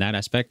and that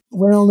aspect.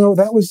 Well, no,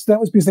 that was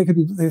because they could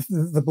be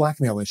the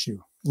blackmail issue,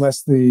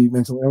 less the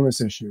mental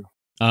illness issue.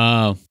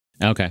 Oh,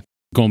 okay.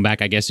 Going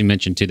back, I guess you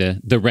mentioned to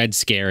the Red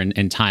Scare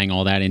and tying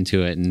all that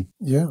into it. And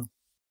yeah,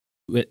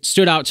 it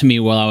stood out to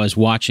me while I was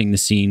watching the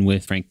scene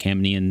with Frank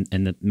Kameny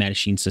and the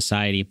Mattachine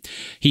Society.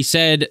 He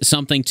said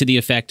something to the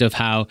effect of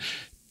how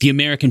the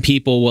American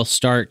people will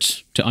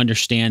start to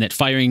understand that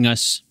firing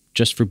us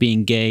just for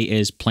being gay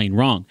is plain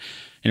wrong.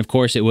 And of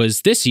course, it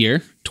was this year,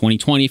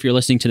 2020, if you're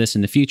listening to this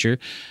in the future,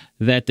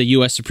 that the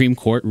U.S. Supreme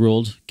Court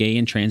ruled gay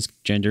and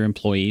transgender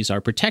employees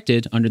are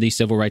protected under the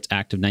Civil Rights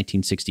Act of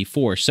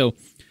 1964. So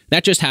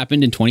that just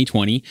happened in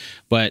 2020,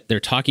 but they're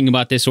talking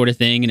about this sort of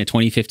thing in a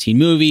 2015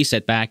 movie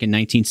set back in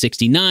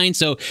 1969.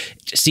 So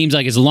it just seems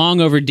like it's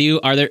long overdue.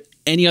 Are there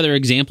any other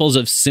examples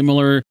of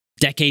similar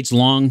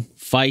decades-long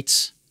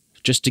fights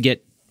just to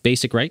get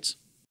basic rights?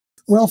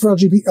 Well, for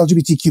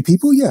LGBTQ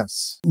people,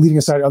 yes. Leaving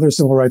aside other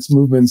civil rights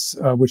movements,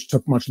 which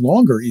took much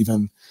longer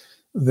even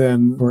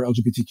than for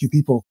LGBTQ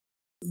people,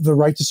 the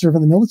right to serve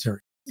in the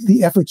military.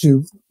 The effort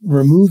to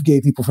remove gay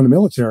people from the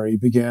military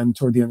began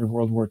toward the end of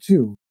World War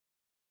II.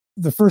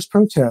 The first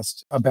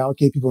protest about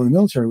gay people in the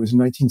military was in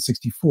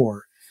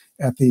 1964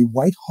 at the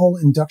Whitehall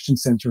Induction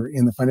Center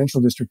in the financial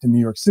district in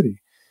New York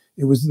City.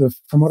 It was,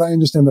 from what I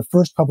understand, the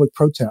first public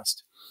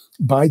protest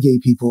by gay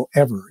people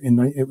ever.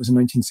 It was in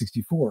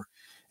 1964.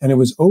 And it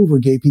was over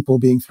gay people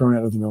being thrown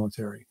out of the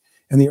military.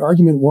 And the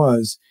argument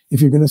was, if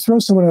you're going to throw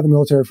someone out of the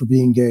military for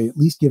being gay, at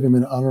least give him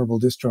an honorable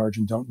discharge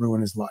and don't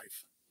ruin his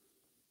life.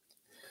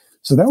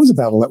 So that was a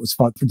battle that was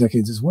fought for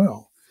decades as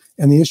well.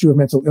 And the issue of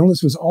mental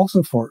illness was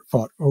also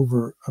fought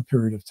over a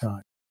period of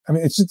time. I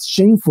mean, it's just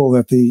shameful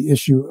that the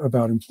issue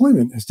about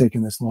employment has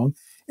taken this long,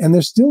 and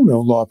there's still no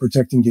law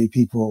protecting gay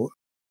people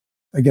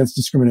against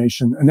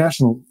discrimination, a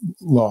national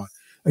law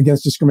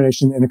against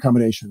discrimination in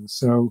accommodations.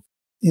 So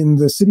in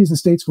the cities and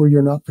states where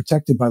you're not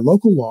protected by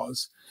local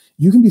laws,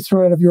 you can be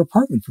thrown out of your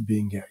apartment for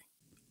being gay.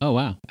 Oh,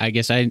 wow. I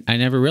guess I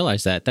never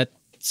realized that. That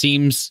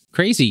seems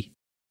crazy.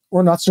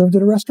 Or not served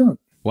at a restaurant.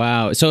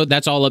 Wow. So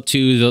that's all up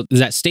to is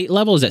that state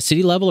level? Is that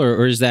city level?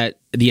 Or is that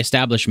the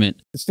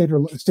establishment? State or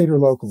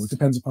local. It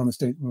depends upon the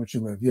state in which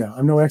you live. Yeah.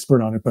 I'm no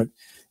expert on it, but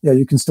yeah,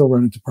 you can still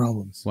run into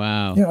problems.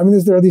 Wow. Yeah. I mean,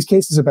 there are these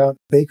cases about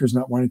bakers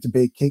not wanting to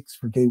bake cakes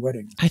for gay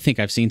weddings. I think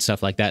I've seen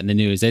stuff like that in the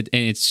news. And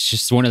it's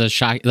just one of those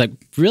shock, like,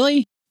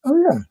 really? Oh,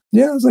 yeah.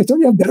 Yeah. I was like,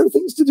 don't you have better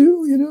things to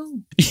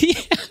do,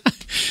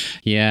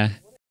 Yeah.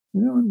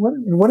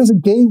 What is a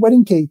gay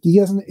wedding cake?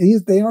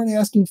 They aren't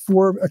asking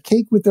for a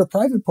cake with their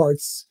private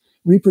parts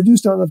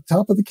reproduced on the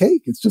top of the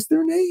cake. It's just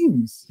their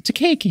names. It's a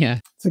cake, yeah.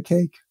 It's a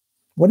cake.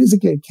 What is a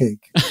gay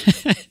cake?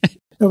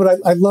 No, but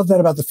I love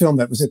that about the film.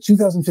 That was a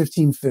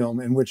 2015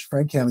 film in which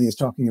Frank County is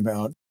talking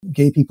about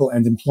gay people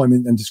and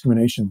employment and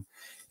discrimination.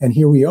 And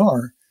here we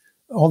are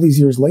all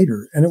these years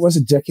later. And it was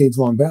a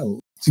decades-long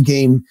battle to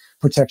gain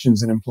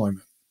protections in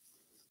employment.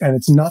 And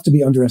it's not to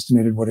be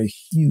underestimated what a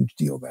huge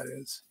deal that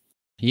is.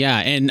 Yeah,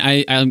 and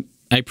I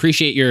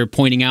appreciate your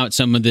pointing out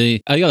some of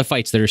the other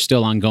fights that are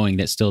still ongoing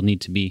that still need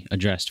to be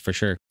addressed for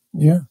sure.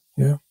 Yeah,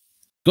 yeah.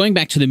 Going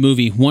back to the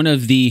movie, one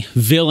of the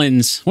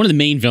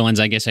main villains,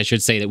 I guess I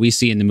should say, that we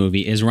see in the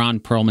movie is Ron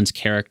Perlman's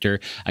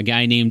character, a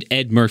guy named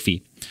Ed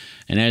Murphy.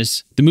 And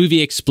as the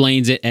movie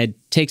explains it, Ed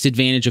takes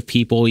advantage of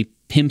people. He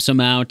pimps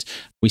them out.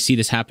 We see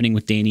this happening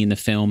with Danny in the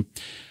film.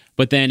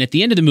 But then at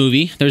the end of the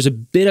movie, there's a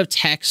bit of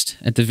text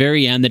at the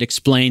very end that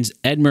explains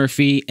Ed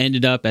Murphy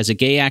ended up as a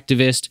gay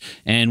activist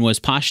and was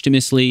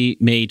posthumously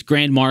made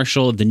Grand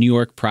Marshal of the New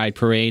York Pride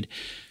Parade.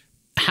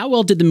 How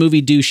well did the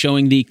movie do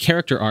showing the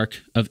character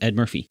arc of Ed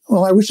Murphy?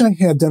 Well, I wish I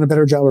had done a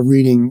better job of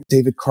reading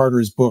David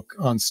Carter's book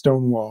on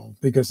Stonewall,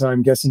 because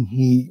I'm guessing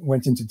he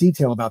went into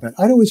detail about that.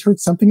 I'd always heard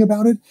something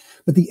about it,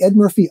 but the Ed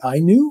Murphy I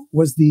knew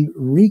was the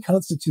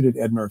reconstituted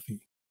Ed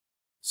Murphy.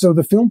 So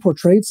the film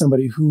portrayed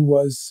somebody who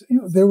was,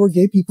 there were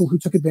gay people who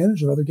took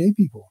advantage of other gay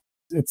people.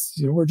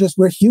 It's,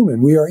 we're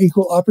human. We are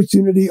equal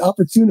opportunity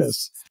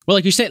opportunists. Well,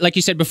 like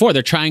you said before,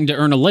 they're trying to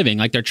earn a living,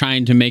 like they're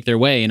trying to make their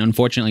way. And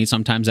unfortunately,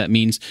 sometimes that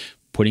means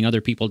putting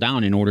other people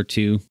down in order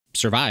to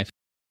survive.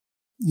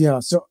 Yeah.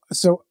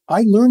 So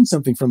I learned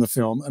something from the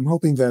film. I'm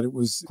hoping that it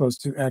was close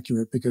to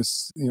accurate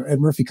because,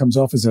 Ed Murphy comes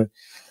off as a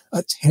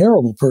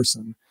terrible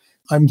person.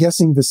 I'm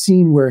guessing the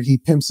scene where he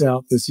pimps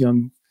out this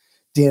young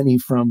Danny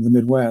from the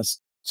Midwest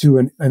to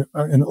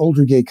an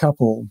older gay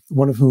couple,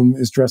 one of whom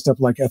is dressed up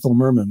like Ethel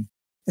Merman.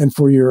 And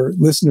for your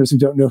listeners who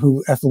don't know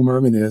who Ethel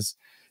Merman is,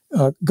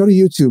 go to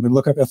YouTube and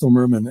look up Ethel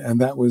Merman. And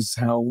that was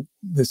how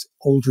this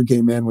older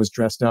gay man was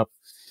dressed up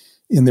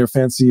in their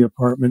fancy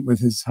apartment with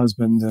his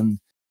husband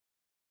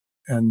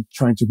and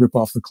trying to rip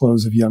off the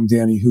clothes of young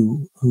Danny,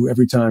 who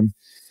every time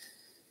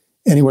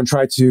anyone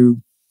tried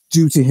to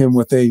do to him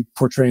what they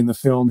portray in the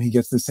film, he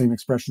gets the same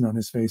expression on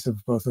his face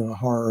of both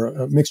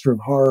a mixture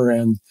of horror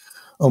and,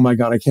 oh my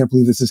God, I can't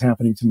believe this is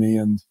happening to me.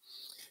 And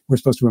we're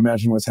supposed to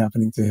imagine what's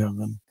happening to him.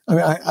 And I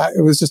mean,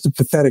 it was just a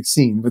pathetic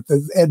scene, but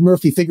Ed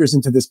Murphy figures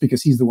into this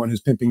because he's the one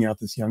who's pimping out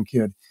this young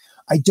kid.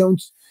 I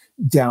don't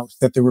doubt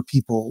that there were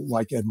people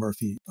like Ed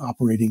Murphy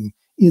operating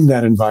in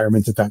that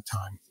environment at that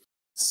time.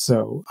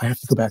 So I have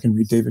to go back and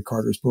read David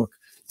Carter's book.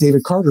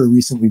 David Carter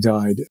recently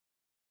died.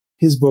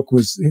 His book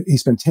he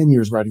spent 10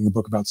 years writing the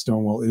book about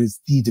Stonewall. It is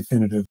the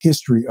definitive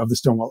history of the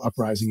Stonewall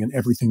Uprising and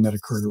everything that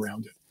occurred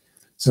around it.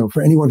 So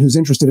for anyone who's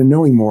interested in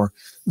knowing more,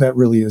 that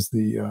really is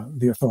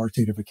the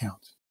authoritative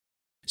account.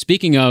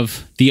 Speaking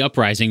of the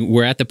uprising,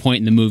 we're at the point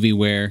in the movie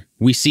where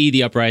we see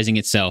the uprising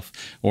itself,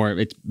 or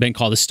it's been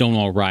called the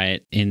Stonewall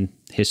Riot in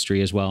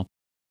history as well.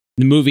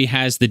 The movie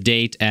has the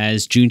date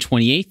as June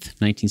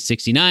 28th,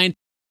 1969.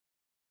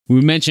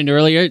 We mentioned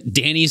earlier,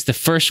 Danny's the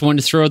first one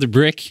to throw the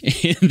brick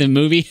in the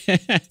movie.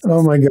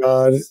 Oh my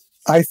God.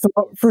 I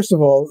thought, first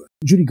of all,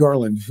 Judy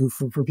Garland, who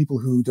for people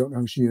who don't know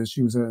who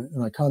she was an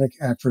iconic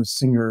actress,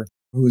 singer,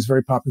 who was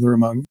very popular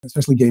among,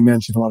 especially gay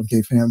men. She had a lot of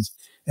gay fans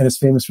and is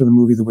famous for the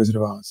movie The Wizard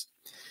of Oz.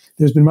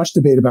 There's been much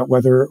debate about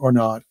whether or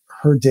not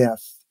her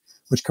death,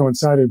 which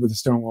coincided with the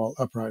Stonewall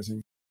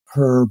Uprising,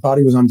 her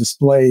body was on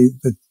display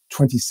the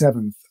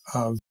 27th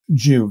of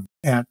June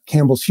at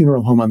Campbell's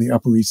Funeral Home on the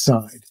Upper East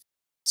Side.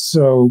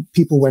 So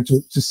people went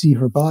to see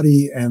her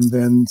body, and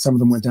then some of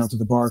them went down to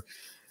the bar.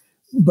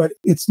 But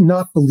it's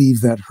not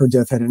believed that her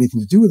death had anything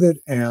to do with it.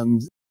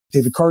 And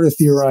David Carter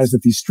theorized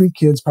that these street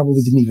kids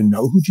probably didn't even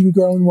know who Judy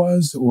Garland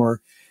was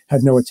or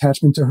had no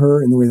attachment to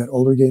her in the way that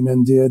older gay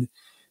men did.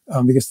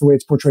 Because the way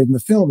it's portrayed in the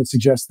film, it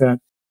suggests that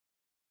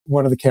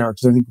one of the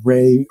characters, I think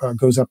Ray,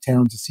 goes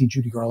uptown to see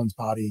Judy Garland's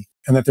body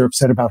and that they're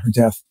upset about her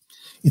death.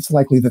 It's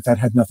likely that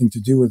had nothing to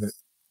do with it.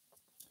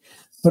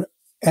 But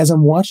as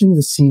I'm watching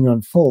the scene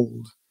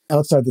unfold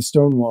outside the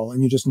Stonewall,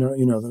 and you just know,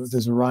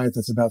 there's a riot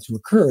that's about to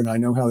occur, and I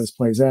know how this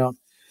plays out.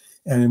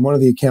 And in one of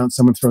the accounts,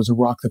 someone throws a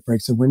rock that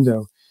breaks a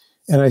window.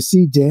 And I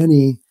see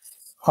Danny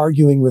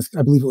arguing with,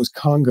 I believe it was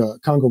Conga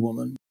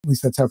Woman. At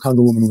least that's how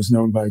Conga Woman was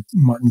known by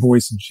Martin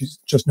Boyce, and she's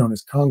just known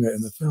as Conga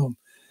in the film.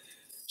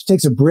 She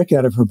takes a brick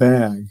out of her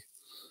bag,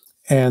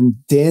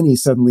 and Danny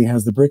suddenly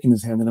has the brick in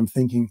his hand, and I'm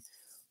thinking,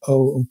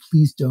 oh,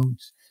 please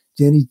don't.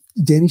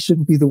 Danny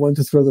shouldn't be the one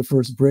to throw the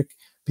first brick,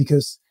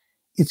 because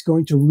it's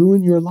going to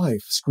ruin your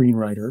life,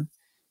 screenwriter,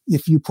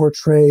 if you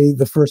portray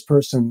the first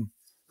person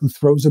who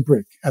throws a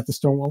brick at the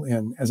Stonewall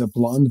Inn as a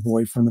blonde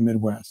boy from the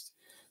Midwest.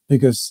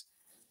 Because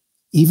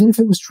even if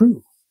it was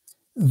true,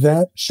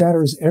 that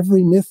shatters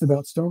every myth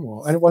about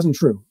Stonewall. And it wasn't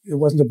true. It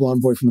wasn't a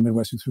blonde boy from the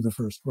Midwest who threw the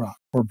first rock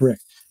or brick.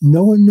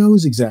 No one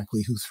knows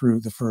exactly who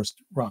threw the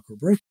first rock or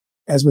brick.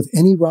 As with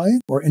any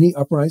riot or any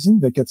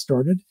uprising that gets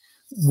started,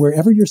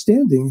 wherever you're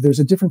standing, there's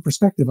a different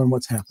perspective on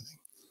what's happening.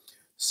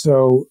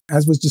 So,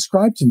 as was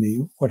described to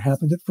me, what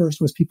happened at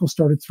first was people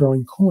started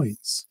throwing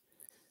coins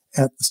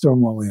at the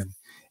Stonewall Inn.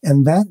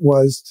 And that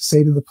was to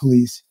say to the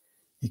police,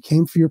 you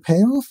came for your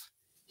payoff?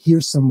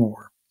 Here's some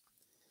more.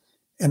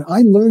 And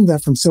I learned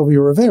that from Sylvia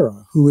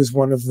Rivera, who is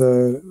one of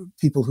the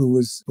people who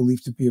was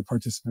believed to be a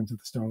participant in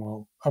the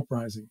Stonewall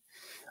uprising.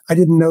 I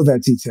didn't know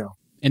that detail.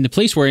 And the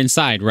police were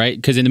inside, right?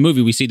 Because in the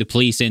movie, we see the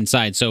police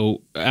inside.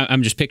 So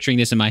I'm just picturing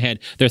this in my head.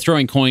 They're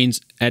throwing coins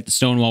at the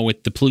Stonewall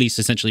with the police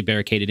essentially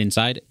barricaded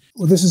inside.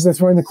 Well, they're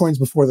throwing the coins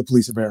before the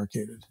police are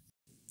barricaded.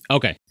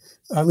 Okay.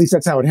 At least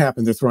that's how it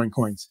happened. They're throwing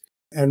coins.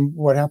 And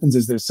what happens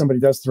is somebody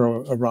does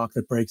throw a rock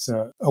that breaks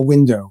a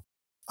window.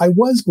 I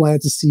was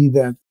glad to see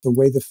that the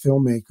way the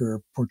filmmaker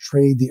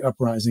portrayed the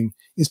uprising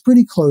is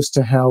pretty close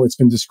to how it's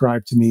been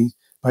described to me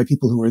by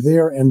people who were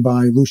there and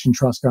by Lucian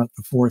Truscott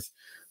IV,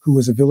 who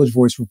was a Village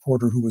Voice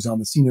reporter who was on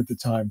the scene at the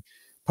time,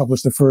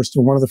 published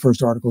one of the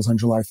first articles on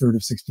July 3rd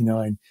of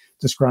 1969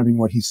 describing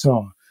what he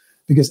saw.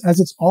 Because as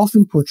it's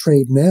often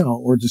portrayed now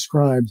or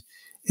described,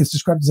 it's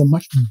described as a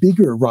much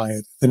bigger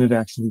riot than it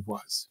actually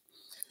was.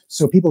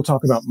 So people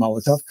talk about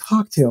Molotov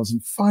cocktails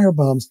and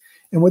firebombs.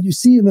 And what you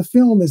see in the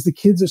film is the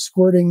kids are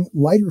squirting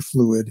lighter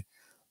fluid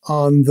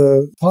on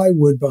the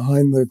plywood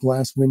behind the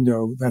glass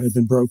window that had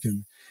been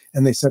broken.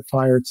 And they set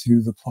fire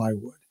to the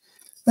plywood.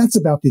 That's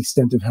about the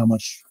extent of how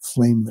much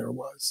flame there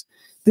was.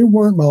 There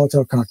weren't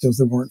Molotov cocktails.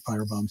 There weren't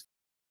firebombs.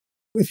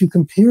 If you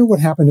compare what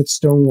happened at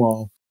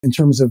Stonewall in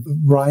terms of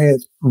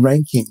riot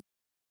ranking,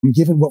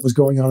 given what was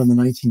going on in the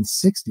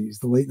 1960s,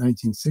 the late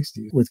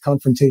 1960s, with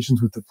confrontations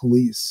with the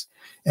police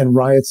and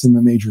riots in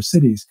the major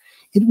cities,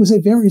 it was a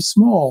very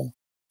small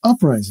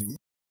uprising.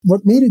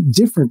 What made it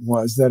different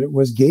was that it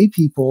was gay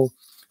people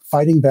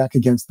fighting back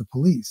against the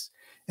police.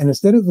 And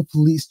instead of the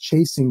police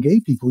chasing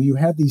gay people, you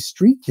had these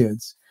street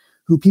kids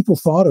who people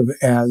thought of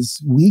as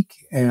weak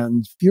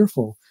and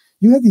fearful.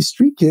 You had these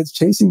street kids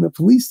chasing the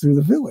police through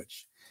the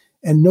village.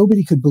 And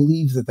nobody could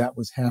believe that that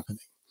was happening.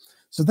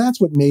 So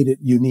that's what made it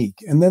unique.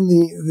 And then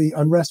the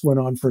unrest went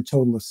on for a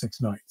total of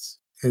 6 nights.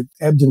 It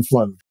ebbed and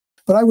flowed.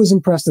 But I was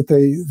impressed that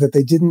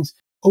they didn't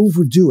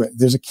overdo it.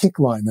 There's a kick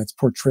line that's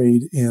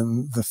portrayed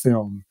in the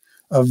film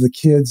of the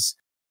kids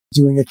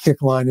doing a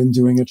kick line and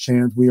doing a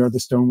chant, "We are the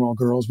Stonewall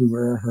girls, we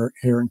wear our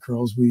hair in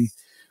curls, we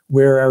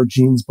wear our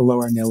jeans below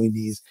our Nelly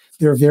knees."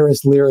 There are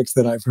various lyrics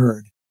that I've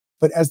heard.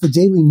 But as the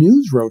Daily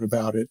News wrote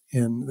about it,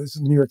 this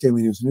is the New York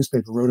Daily News, the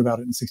newspaper wrote about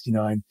it in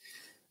 1969,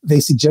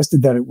 they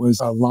suggested that it was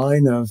a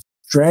line of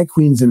drag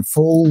queens in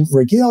full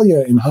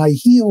regalia and high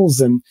heels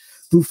and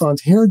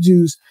bouffant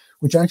hairdos,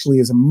 which actually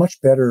is a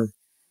much better,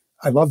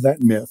 I love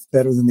that myth,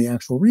 better than the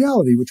actual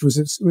reality, which was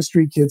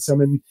street kids,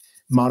 some in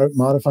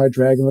modified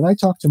drag. And when I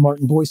talked to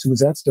Martin Boyce, who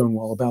was at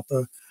Stonewall, about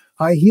the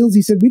high heels,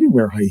 he said, we didn't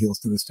wear high heels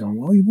to the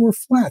Stonewall. You wore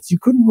flats. You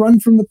couldn't run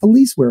from the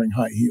police wearing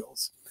high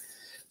heels.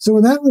 So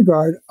in that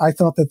regard, I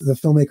thought that the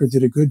filmmaker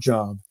did a good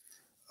job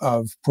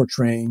of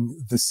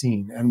portraying the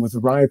scene. And with the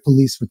riot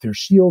police with their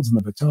shields and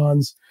the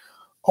batons,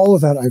 all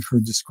of that I've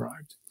heard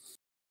described.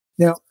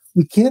 Now,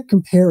 we can't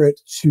compare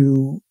it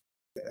to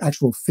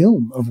actual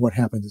film of what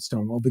happened at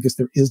Stonewall because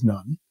there is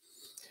none.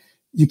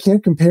 You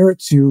can't compare it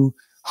to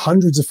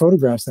hundreds of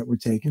photographs that were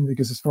taken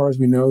because as far as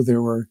we know,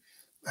 there were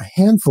a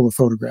handful of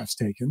photographs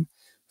taken.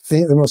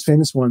 The most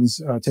famous ones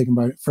taken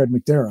by Fred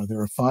McDarrah.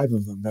 There are 5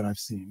 of them that I've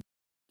seen.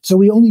 So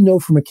we only know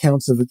from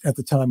accounts of it at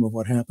the time of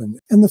what happened.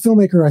 And the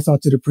filmmaker, I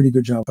thought, did a pretty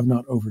good job of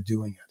not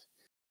overdoing it.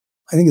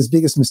 I think his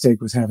biggest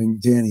mistake was having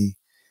Danny,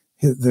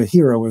 the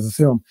hero of the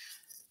film,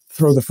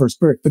 throw the first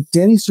brick. But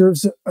Danny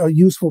serves a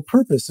useful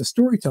purpose, a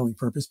storytelling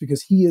purpose,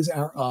 because he is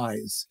our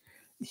eyes.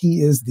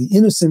 He is the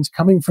innocent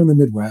coming from the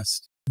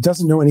Midwest,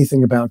 doesn't know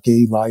anything about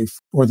gay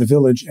life or the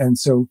village, and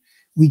so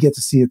we get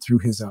to see it through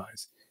his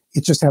eyes.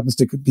 It just happens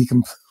to be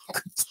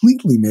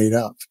completely made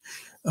up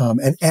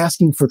and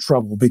asking for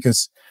trouble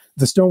because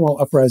the Stonewall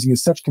Uprising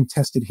is such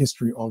contested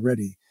history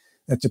already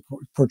that to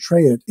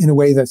portray it in a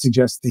way that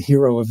suggests the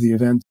hero of the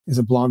event is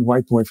a blonde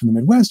white boy from the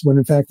Midwest, when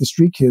in fact the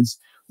street kids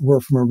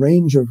were from a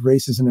range of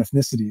races and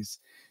ethnicities.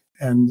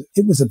 And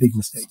it was a big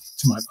mistake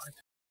to my mind.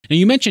 Now,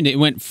 you mentioned it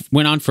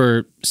went on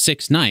for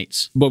 6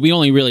 nights, but we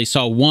only really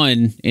saw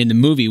one in the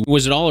movie.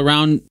 Was it all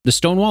around the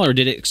Stonewall, or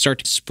did it start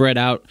to spread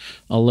out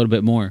a little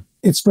bit more?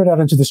 It spread out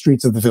into the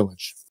streets of the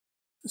village.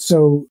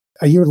 So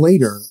a year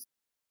later,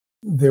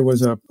 there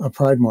was a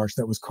pride march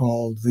that was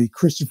called the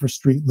Christopher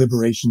Street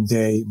Liberation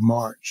Day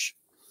March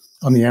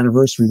on the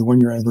anniversary, the 1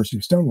 year anniversary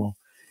of Stonewall.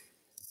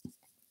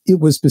 It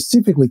was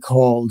specifically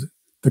called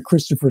the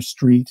Christopher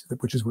Street,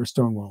 which is where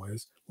Stonewall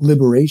is,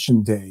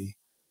 Liberation Day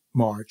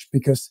March,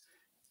 because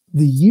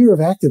the year of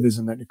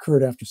activism that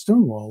occurred after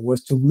Stonewall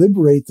was to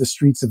liberate the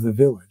streets of the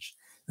village.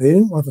 They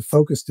didn't want the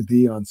focus to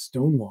be on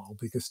Stonewall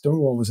because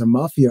Stonewall was a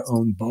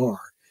mafia-owned bar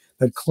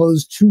that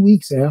closed 2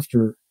 weeks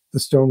after the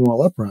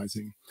Stonewall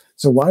uprising.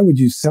 So why would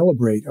you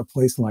celebrate a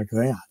place like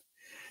that?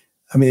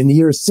 I mean, in the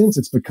years since,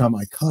 it's become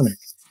iconic.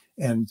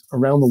 And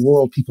around the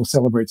world, people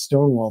celebrate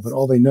Stonewall, but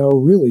all they know,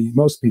 really,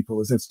 most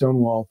people, is that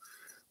Stonewall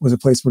was a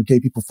place where gay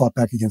people fought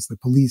back against the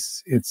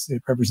police. It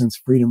represents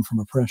freedom from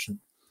oppression.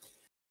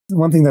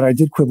 One thing that I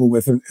did quibble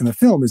with in the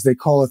film is they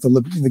call it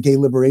the Gay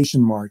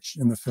Liberation March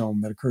in the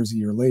film that occurs a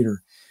year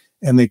later.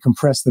 And they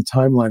compress the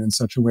timeline in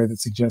such a way that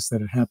suggests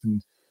that it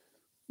happened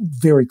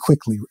very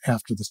quickly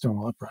after the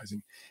Stonewall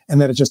uprising, and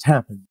that it just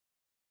happened.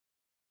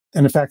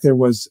 And in fact, there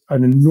was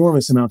an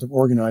enormous amount of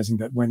organizing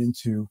that went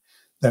into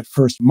that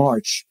first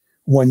march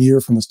 1 year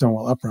from the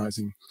Stonewall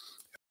uprising.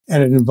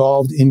 And it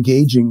involved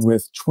engaging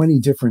with 20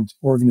 different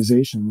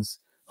organizations,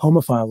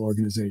 homophile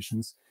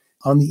organizations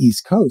on the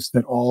East Coast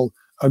that all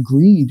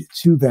agreed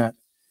to that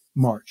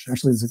march.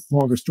 Actually, there's a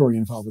longer story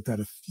involved with that.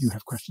 If you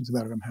have questions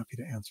about it, I'm happy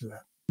to answer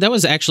that. That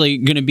was actually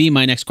going to be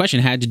my next question,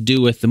 had to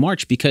do with the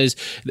march, because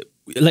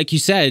like you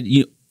said,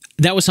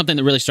 that was something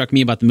that really struck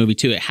me about the movie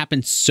too. It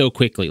happened so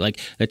quickly. Like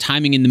the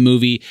timing in the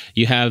movie,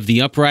 you have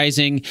the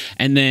uprising,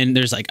 and then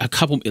there's like a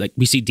couple, like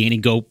we see Danny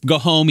go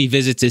home. He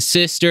visits his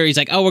sister. He's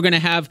like, oh, we're going to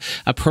have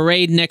a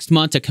parade next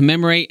month to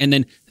commemorate. And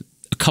then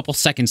a couple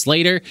seconds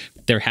later,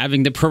 they're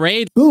having the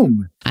parade.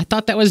 Boom. I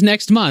thought that was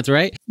next month,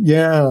 right?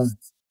 Yeah.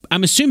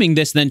 I'm assuming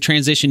this then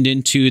transitioned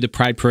into the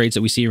pride parades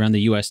that we see around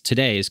the U.S.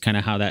 today is kind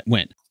of how that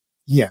went.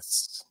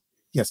 Yes.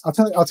 Yes.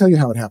 I'll tell you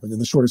how it happened in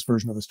the shortest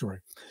version of the story.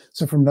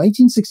 So from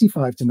 1965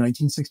 to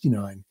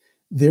 1969,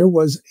 there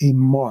was a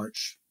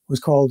march. It was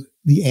called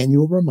the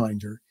Annual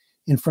Reminder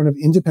in front of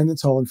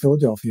Independence Hall in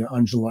Philadelphia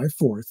on July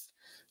 4th.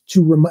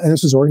 And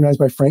this was organized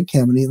by Frank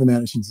Kameny and the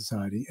Mattachine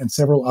Society and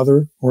several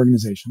other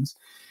organizations.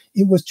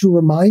 It was to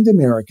remind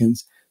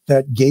Americans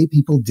that gay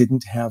people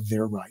didn't have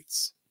their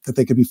rights, that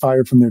they could be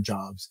fired from their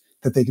jobs,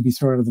 that they could be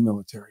thrown out of the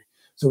military.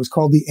 So it was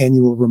called the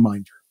Annual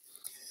Reminder.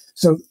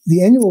 So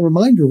the Annual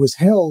Reminder was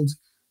held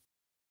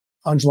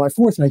on July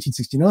 4th,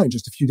 1969,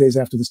 just a few days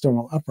after the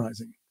Stonewall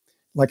Uprising,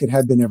 like it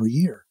had been every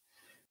year.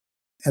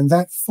 And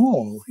that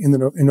fall, in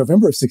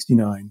November of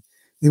 69,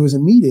 there was a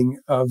meeting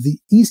of the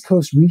East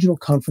Coast Regional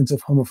Conference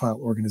of Homophile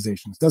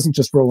Organizations. Doesn't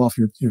just roll off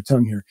your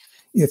tongue here.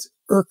 It's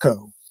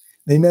ERCO.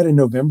 They met in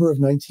November of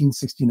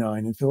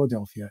 1969 in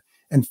Philadelphia,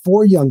 and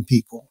 4 young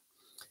people,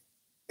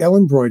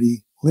 Ellen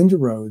Broidy, Linda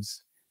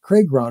Rhodes,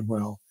 Craig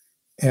Rodwell,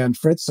 and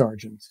Fred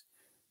Sargent,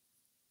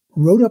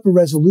 wrote up a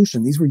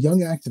resolution. These were young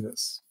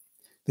activists.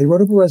 They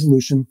wrote up a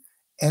resolution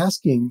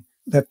asking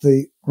that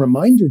the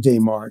Reminder Day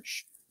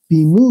March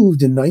be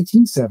moved in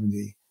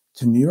 1970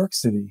 to New York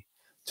City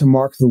to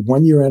mark the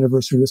 1 year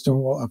anniversary of the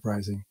Stonewall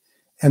Uprising,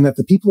 and that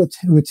the people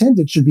who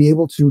attended should be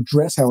able to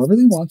dress however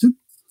they wanted,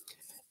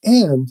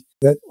 and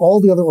that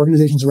all the other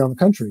organizations around the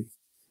country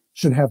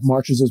should have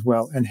marches as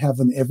well and have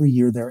them every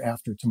year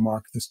thereafter to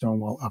mark the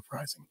Stonewall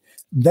Uprising.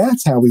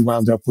 That's how we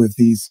wound up with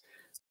these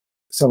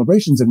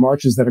celebrations and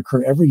marches that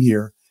occur every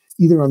year,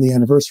 either on the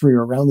anniversary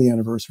or around the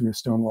anniversary of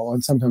Stonewall,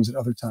 and sometimes at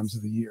other times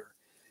of the year.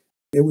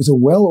 It was a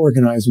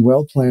well-organized,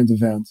 well-planned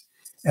event,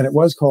 and it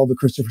was called the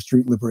Christopher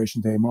Street Liberation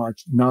Day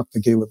March, not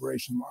the Gay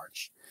Liberation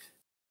March.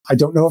 I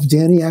don't know if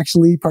Danny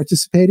actually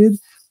participated.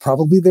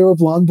 Probably there were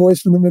blonde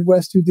boys from the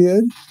Midwest who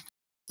did,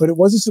 but it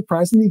was a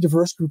surprisingly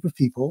diverse group of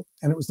people,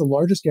 and it was the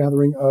largest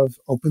gathering of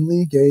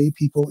openly gay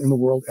people in the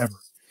world ever.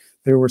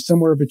 There were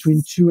somewhere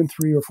between 2,000 and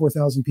 3,000 or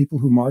 4,000 people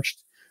who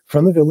marched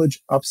from the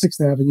village up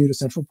 6th Avenue to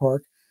Central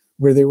Park,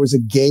 where there was a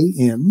gay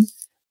inn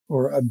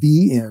or a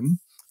B inn.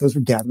 Those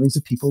were gatherings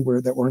of people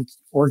that weren't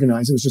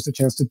organized. It was just a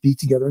chance to be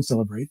together and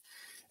celebrate.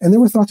 And there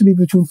were thought to be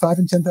between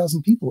 5,000 and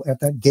 10,000 people at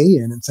that gay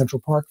inn in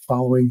Central Park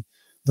following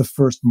the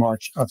first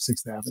march up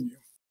 6th Avenue.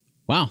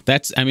 Wow,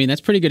 that's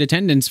pretty good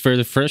attendance for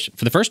the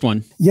first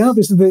one. Yeah,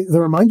 because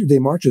the Reminder Day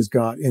marches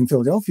in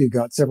Philadelphia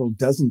got several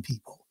dozen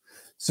people.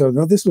 So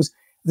no, this was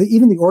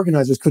even the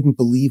organizers couldn't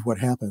believe what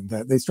happened.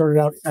 That they started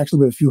out actually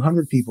with a few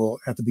hundred people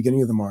at the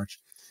beginning of the march,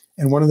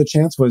 and one of the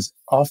chants was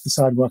off the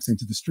sidewalks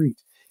into the street,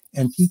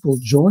 and people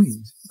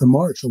joined the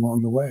march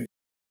along the way.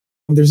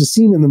 And there's a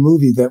scene in the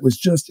movie that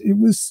was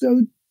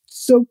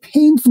so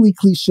painfully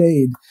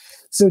cliched.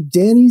 So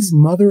Danny's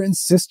mother and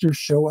sister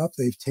show up.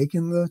 They've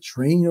taken the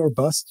train or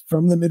bus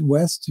from the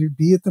Midwest to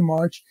be at the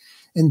march.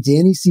 And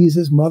Danny sees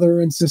his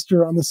mother and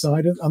sister on the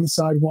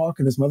sidewalk,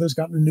 and his mother's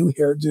gotten a new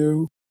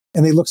hairdo.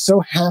 And they look so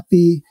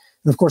happy.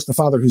 And of course, the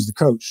father, who's the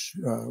coach,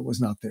 was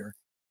not there.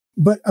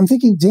 But I'm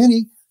thinking,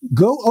 Danny,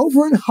 go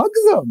over and hug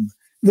them.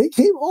 They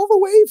came all the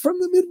way from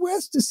the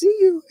Midwest to see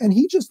you. And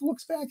he just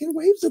looks back and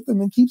waves at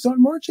them and keeps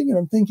on marching. And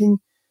I'm thinking,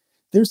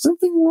 there's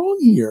something wrong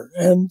here.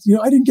 And,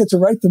 I didn't get to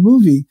write the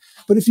movie,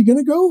 but if you're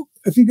going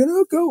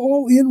to go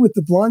all in with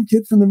the blonde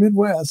kid from the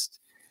Midwest,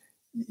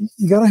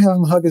 you got to have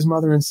him hug his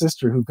mother and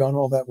sister who've gone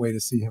all that way to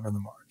see him in the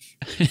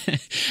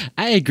march.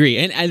 I agree.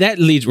 And that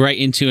leads right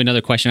into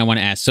another question I want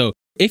to ask. So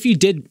if you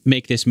did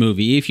make this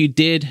movie, if you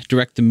did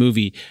direct the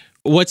movie,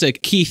 what's a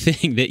key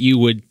thing that you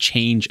would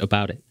change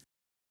about it?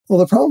 Well,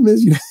 the problem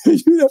is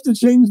you'd have to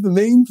change the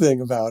main thing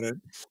about it.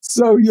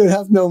 So you'd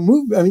have no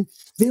movie. I mean,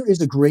 there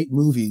is a great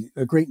movie,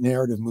 a great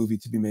narrative movie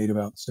to be made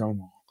about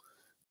Stonewall.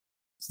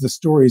 The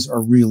stories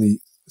are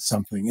really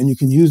something. And you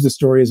can use the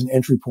story as an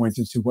entry point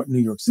into what New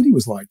York City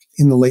was like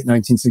in the late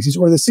 1960s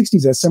or the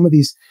 60s as some of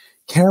these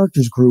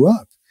characters grew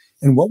up.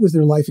 And what was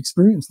their life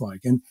experience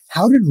like? And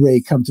how did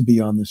Ray come to be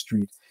on the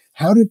street?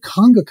 How did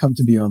Conga come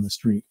to be on the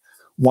street?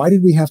 Why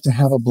did we have to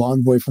have a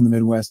blonde boy from the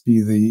Midwest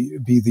be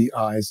the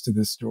eyes to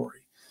this story?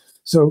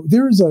 So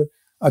there is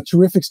a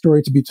terrific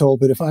story to be told,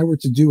 but if I were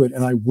to do it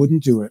and I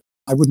wouldn't do it,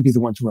 I wouldn't be the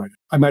one to write it.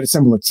 I might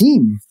assemble a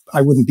team.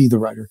 I wouldn't be the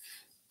writer.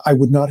 I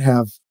would not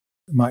have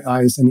my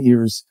eyes and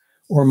ears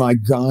or my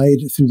guide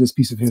through this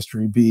piece of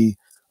history be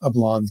a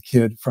blonde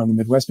kid from the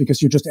Midwest,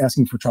 because you're just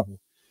asking for trouble.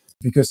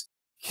 Because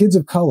kids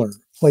of color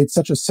played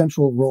such a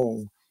central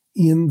role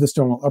in the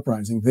Stonewall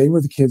Uprising. They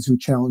were the kids who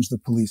challenged the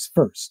police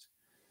first.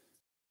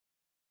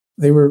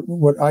 They were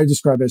what I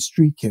describe as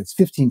street kids,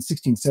 15,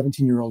 16,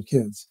 17-year-old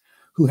kids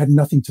who had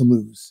nothing to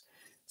lose.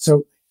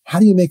 So how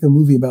do you make a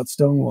movie about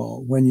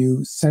Stonewall when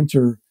you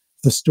center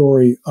the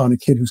story on a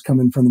kid who's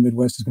coming from the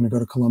Midwest who's going to go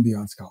to Columbia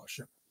on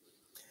scholarship?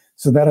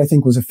 So that, I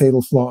think, was a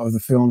fatal flaw of the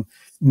film.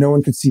 No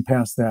one could see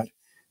past that.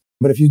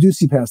 But if you do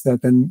see past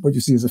that, then what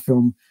you see is a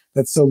film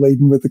that's so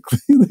laden with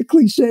the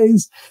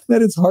cliches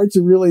that it's hard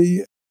to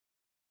really,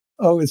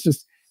 it's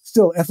just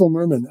still Ethel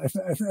Merman.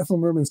 Ethel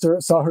Merman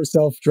saw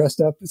herself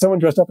dressed up, someone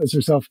dressed up as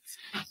herself,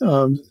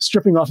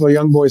 stripping off a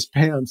young boy's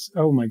pants.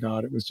 Oh my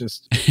God, it was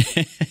just...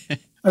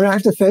 I mean, I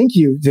have to thank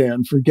you,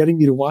 Dan, for getting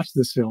me to watch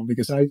this film,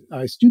 because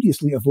I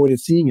studiously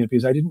avoided seeing it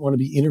because I didn't want to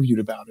be interviewed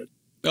about it.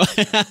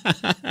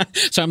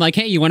 So I'm like,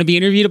 hey, you want to be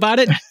interviewed about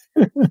it?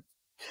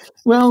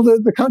 Well,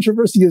 the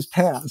controversy is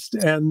past.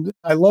 And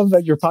I love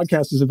that your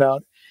podcast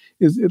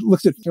it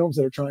looks at films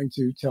that are trying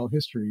to tell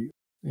history,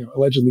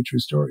 allegedly true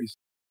stories.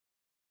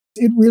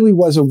 It really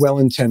was a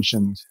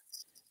well-intentioned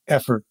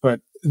effort, but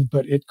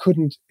it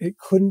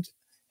couldn't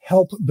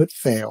help but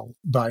fail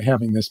by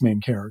having this main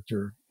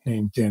character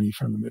named Danny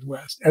from the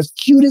Midwest. As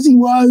cute as he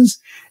was,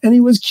 and he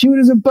was cute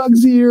as a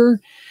bug's ear,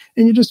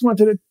 and you just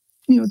wanted to,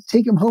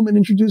 take him home and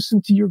introduce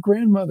him to your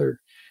grandmother.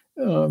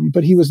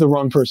 But he was the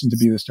wrong person to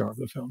be the star of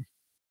the film.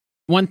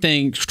 One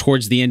thing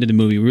towards the end of the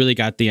movie, we really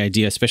got the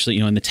idea, especially,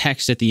 in the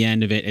text at the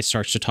end of it, it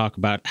starts to talk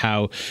about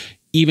how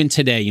even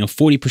today,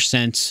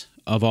 40%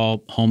 of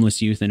all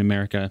homeless youth in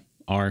America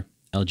are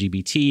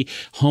LGBT.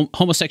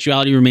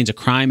 Homosexuality remains a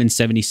crime in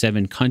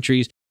 77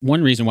 countries.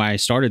 One reason why I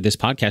started this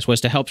podcast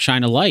was to help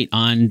shine a light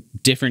on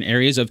different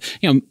areas of,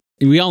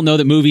 we all know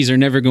that movies are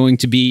never going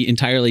to be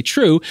entirely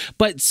true,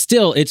 but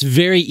still it's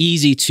very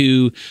easy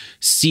to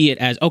see it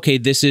as, okay,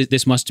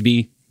 this must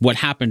be what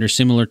happened or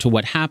similar to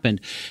what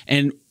happened.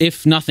 And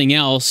if nothing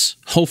else,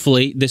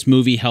 hopefully this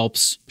movie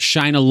helps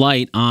shine a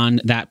light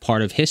on that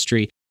part of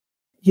history.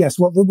 Yes,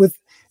 well,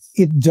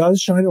 it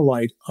does shine a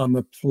light on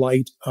the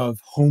plight of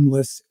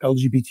homeless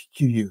LGBTQ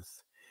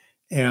youth.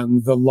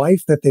 And the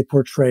life that they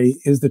portray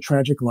is the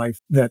tragic life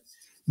that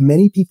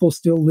many people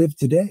still live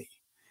today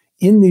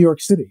in New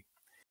York City.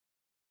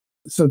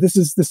 So this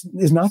is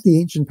not the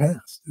ancient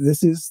past.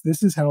 This is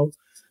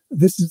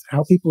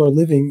how people are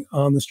living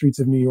on the streets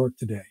of New York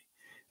today.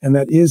 And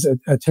that is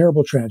a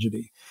terrible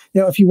tragedy.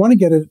 Now, if you want to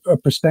get a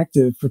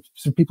perspective for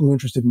people who are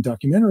interested in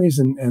documentaries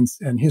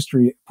and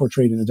history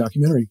portrayed in a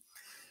documentary,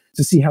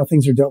 to see how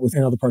things are dealt with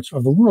in other parts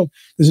of the world,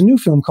 there's a new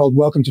film called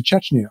Welcome to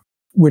Chechnya,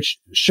 which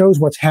shows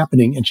what's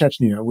happening in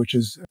Chechnya, which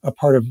is a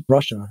part of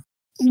Russia,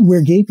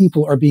 where gay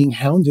people are being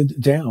hounded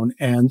down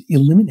and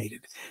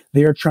eliminated.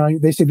 They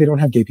say they don't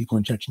have gay people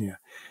in Chechnya.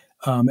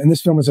 And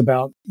this film is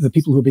about the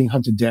people who are being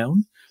hunted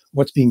down,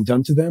 what's being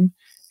done to them,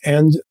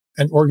 and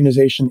an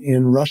organization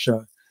in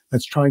Russia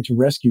that's trying to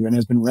rescue and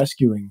has been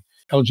rescuing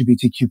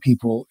LGBTQ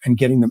people and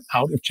getting them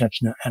out of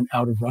Chechnya and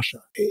out of Russia.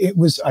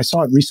 I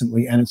saw it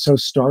recently, and it's so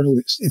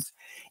startling.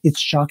 It's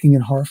shocking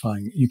and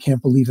horrifying. You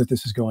can't believe that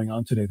this is going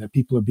on today, that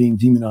people are being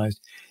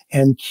demonized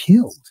and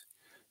killed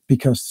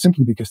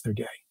simply because they're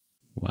gay.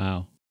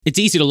 Wow. It's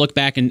easy to look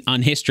back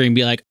on history and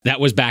be like, that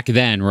was back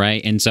then,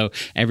 right? And so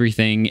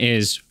everything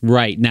is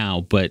right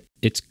now, but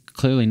it's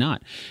clearly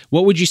not.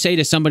 What would you say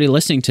to somebody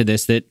listening to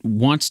this that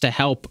wants to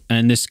help,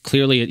 and this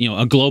clearly,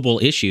 a global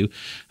issue?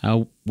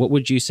 What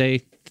would you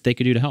say that they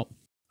could do to help?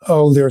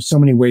 Oh, there are so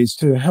many ways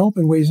to help,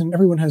 and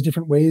everyone has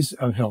different ways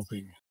of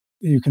helping.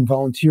 You can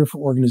volunteer for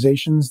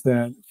organizations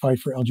that fight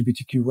for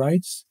LGBTQ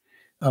rights.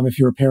 If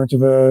you're a parent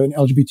of an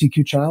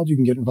LGBTQ child, you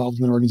can get involved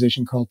in an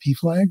organization called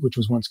PFLAG, which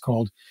was once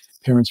called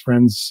Parents,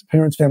 Families,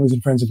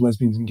 and Friends of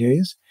Lesbians and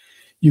Gays.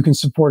 You can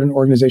support an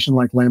organization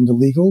like Lambda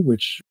Legal,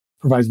 which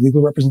provides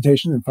legal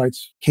representation and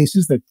fights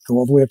cases that go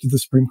all the way up to the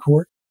Supreme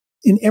Court.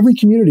 In every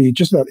community,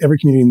 just about every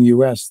community in the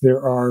US, there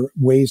are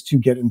ways to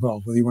get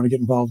involved, whether you want to get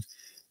involved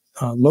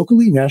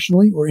locally,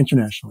 nationally, or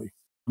internationally.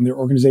 And there are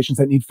organizations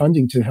that need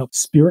funding to help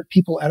spirit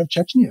people out of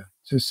Chechnya,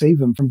 to save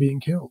them from being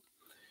killed.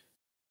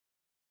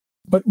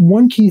 But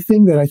one key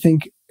thing that I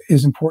think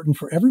is important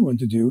for everyone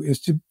to do is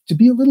to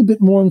be a little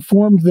bit more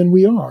informed than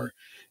we are.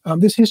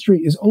 This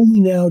history is only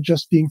now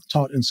just being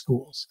taught in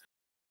schools.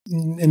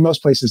 In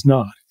most places,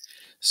 not.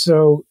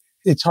 So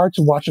it's hard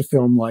to watch a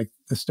film like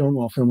the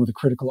Stonewall film with a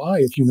critical eye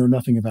if you know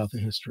nothing about the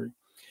history.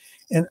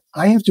 And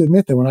I have to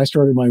admit that when I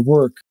started my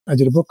work, I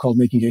did a book called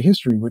Making Gay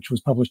History, which was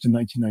published in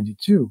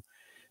 1992.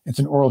 It's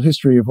an oral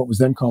history of what was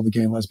then called the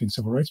gay and lesbian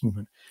civil rights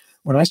movement.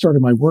 When I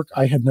started my work,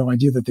 I had no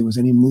idea that there was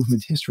any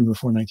movement history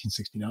before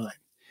 1969.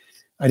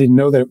 I didn't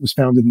know that it was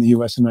founded in the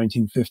US in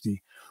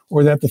 1950,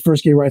 or that the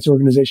first gay rights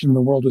organization in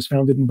the world was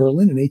founded in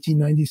Berlin in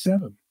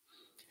 1897.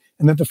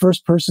 And that the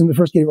first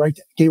gay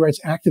rights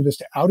activist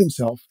to out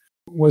himself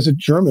was a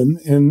German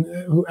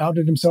who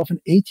outed himself in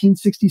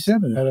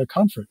 1867 at a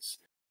conference.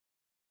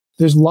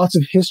 There's lots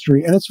of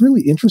history, and it's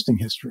really interesting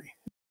history.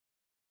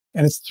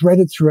 And it's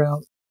threaded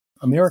throughout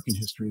American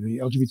history. The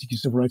LGBTQ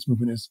civil rights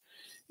movement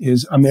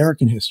is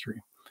American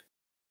history.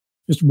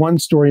 Just one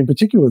story in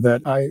particular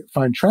that I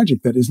find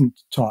tragic that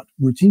isn't taught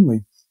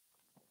routinely.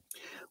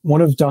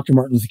 One of Dr.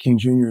 Martin Luther King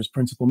Jr.'s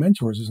principal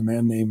mentors is a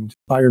man named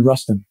Bayard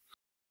Rustin.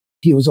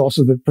 He was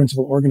also the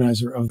principal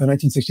organizer of the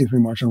 1963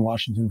 March on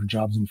Washington for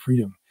Jobs and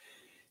Freedom.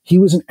 He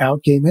was an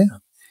out gay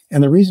man.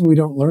 And the reason we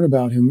don't learn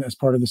about him as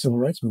part of the civil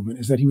rights movement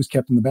is that he was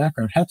kept in the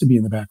background, had to be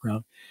in the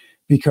background,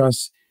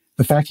 because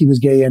the fact he was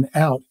gay and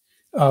out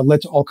led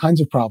to all kinds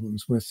of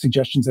problems with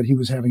suggestions that he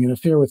was having an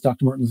affair with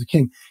Dr. Martin Luther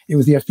King. It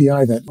was the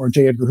FBI or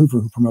J. Edgar Hoover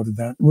who promoted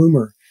that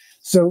rumor.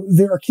 So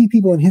there are key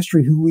people in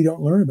history who we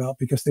don't learn about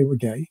because they were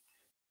gay.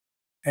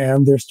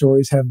 And their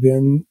stories have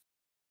been,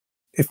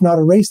 if not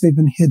erased, they've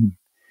been hidden.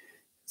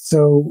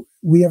 So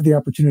we have the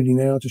opportunity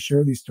now to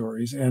share these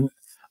stories. And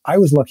I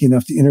was lucky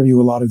enough to interview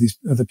a lot of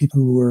the people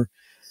who were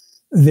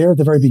there at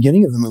the very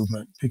beginning of the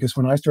movement, because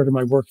when I started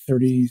my work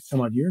 30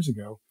 some odd years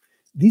ago,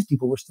 these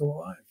people were still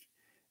alive.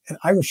 And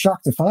I was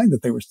shocked to find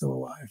that they were still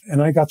alive.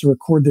 And I got to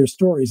record their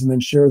stories and then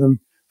share them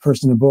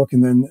first in a book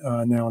and then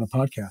now on a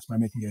podcast, my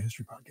Making Gay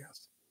History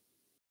podcast.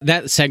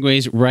 That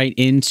segues right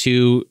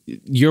into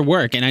your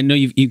work. And I know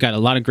you've got a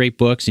lot of great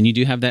books, and you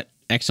do have that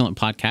excellent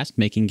podcast,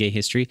 Making Gay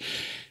History.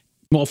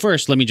 Well,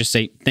 first, let me just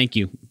say thank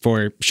you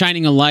for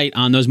shining a light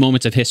on those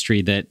moments of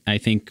history that I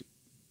think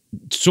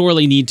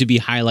sorely need to be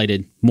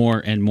highlighted more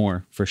and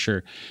more, for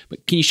sure.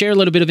 But can you share a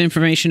little bit of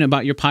information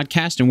about your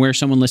podcast and where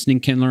someone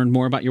listening can learn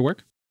more about your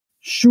work?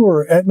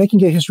 Sure. At Making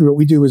Gay History, what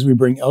we do is we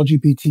bring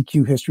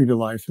LGBTQ history to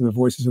life through the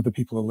voices of the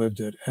people who lived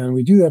it. And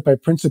we do that by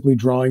principally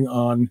drawing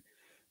on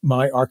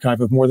my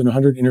archive of more than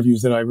 100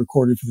 interviews that I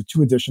recorded for the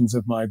 2 editions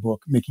of my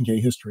book, Making Gay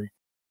History.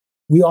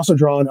 We also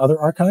draw on other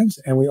archives,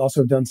 and we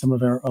also have done some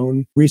of our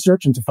own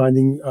research into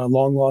finding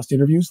long-lost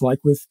interviews, like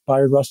with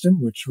Bayard Rustin,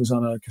 which was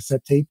on a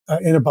cassette tape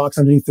in a box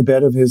underneath the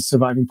bed of his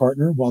surviving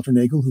partner, Walter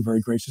Nagel, who very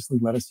graciously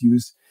let us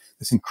use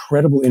this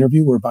incredible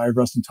interview where Bayard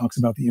Rustin talks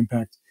about the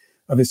impact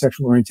of his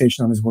sexual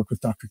orientation on his work with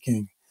Dr.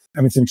 King. I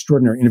mean, it's an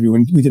extraordinary interview,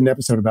 and we did an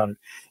episode about it.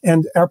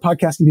 And our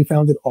podcast can be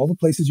found at all the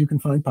places you can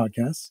find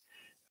podcasts.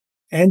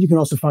 And you can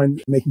also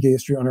find Making Gay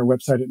History on our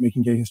website at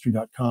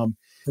makinggayhistory.com.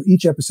 For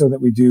each episode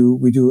that we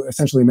do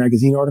essentially a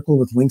magazine article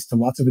with links to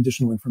lots of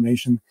additional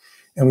information,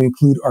 and we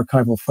include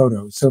archival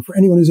photos. So for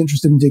anyone who's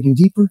interested in digging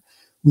deeper,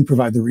 we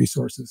provide the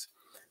resources.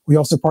 We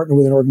also partner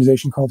with an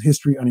organization called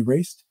History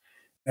Unerased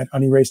at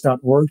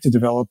unerased.org to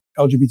develop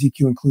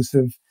LGBTQ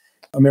inclusive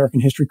American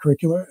history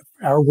curricula.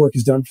 Our work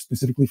is done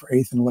specifically for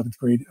 8th and 11th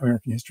grade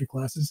American history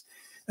classes.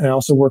 And I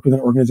also work with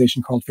an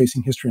organization called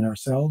Facing History in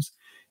Ourselves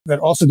that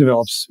also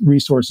develops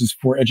resources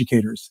for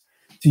educators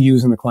to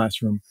use in the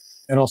classroom.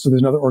 And also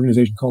there's another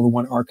organization called the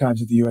One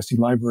Archives at the USC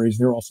Libraries.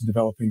 They're also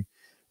developing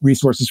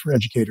resources for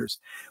educators.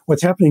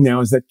 What's happening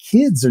now is that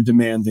kids are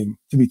demanding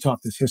to be taught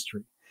this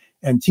history,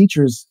 and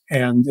teachers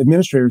and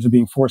administrators are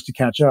being forced to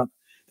catch up.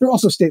 There are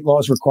also state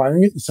laws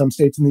requiring it in some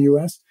states in the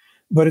US,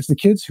 but it's the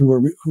kids who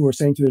are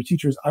saying to their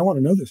teachers, I want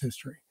to know this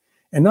history.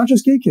 And not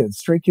just gay kids,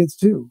 straight kids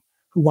too,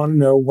 who want to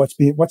know what's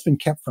been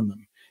kept from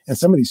them. And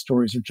some of these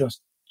stories are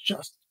just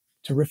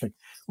terrific.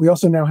 We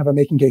also now have a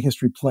Making Gay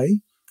History play.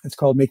 It's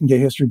called Making Gay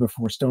History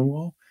Before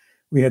Stonewall.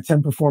 We had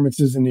 10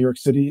 performances in New York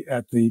City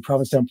at the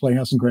Provincetown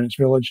Playhouse in Greenwich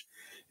Village.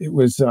 It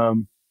was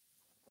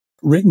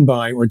written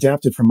by or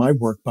adapted from my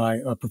work by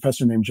a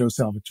professor named Joe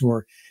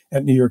Salvatore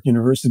at New York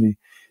University.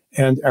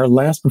 And our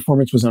last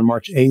performance was on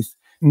March 8th.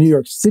 New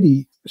York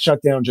City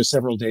shut down just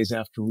several days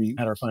after we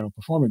had our final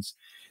performance.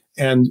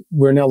 And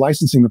we're now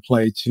licensing the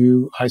play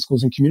to high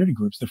schools and community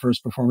groups. The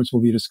first performance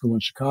will be at a school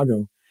in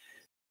Chicago,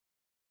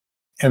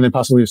 and then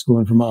possibly a school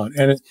in Vermont.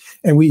 And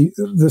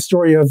the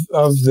story of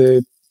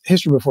the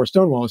history before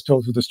Stonewall is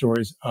told through the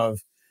stories of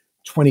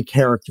 20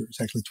 characters,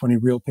 actually 20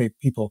 real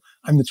people.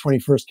 I'm the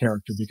 21st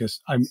character because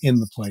I'm in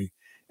the play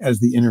as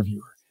the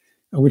interviewer,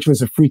 which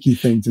was a freaky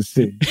thing to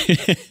see.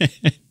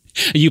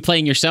 Are you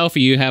playing yourself, or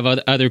you have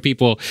other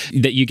people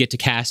that you get to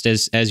cast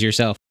as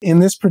yourself? In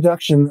this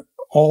production,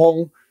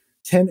 all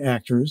 10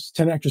 actors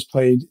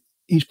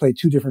each played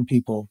two different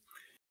people,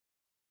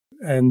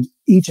 and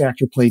each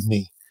actor played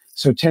me.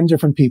 So 10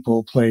 different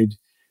people played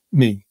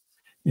me.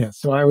 Yeah.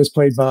 So I was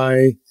played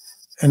by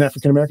an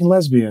African-American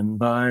lesbian,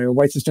 by a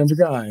white cisgender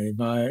guy,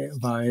 by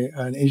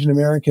an Asian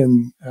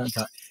American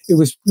guy. It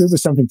was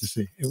something to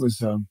see.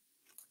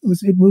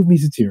 It moved me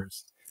to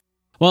tears.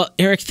 Well,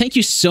 Eric, thank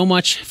you so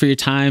much for your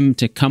time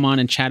to come on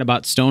and chat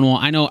about Stonewall.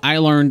 I know I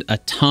learned a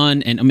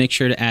ton, and I'll make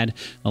sure to add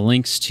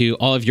links to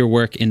all of your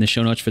work in the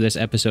show notes for this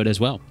episode as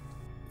well.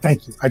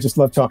 Thank you. I just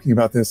love talking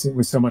about this. It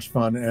was so much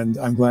fun, and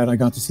I'm glad I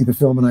got to see the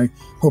film, and I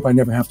hope I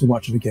never have to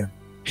watch it again.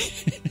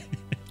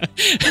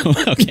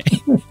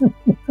 Okay.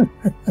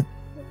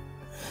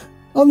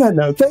 On that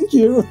note, thank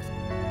you.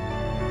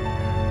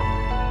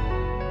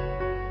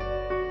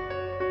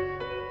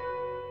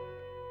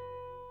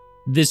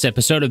 This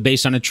episode of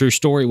Based on a True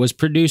Story was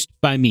produced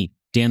by me,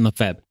 Dan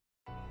Lefebvre.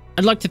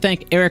 I'd like to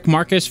thank Eric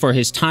Marcus for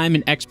his time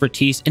and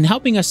expertise in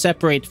helping us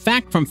separate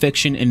fact from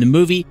fiction in the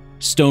movie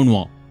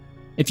Stonewall.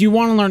 If you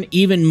want to learn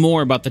even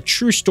more about the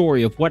true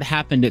story of what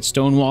happened at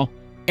Stonewall,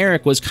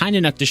 Eric was kind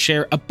enough to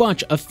share a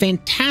bunch of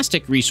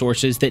fantastic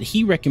resources that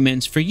he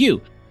recommends for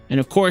you. And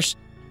of course,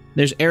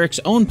 there's Eric's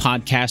own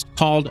podcast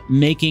called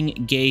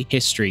Making Gay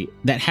History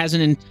that has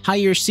an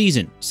entire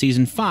season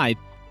 5,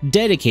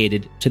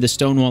 dedicated to the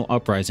Stonewall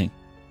Uprising.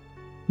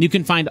 You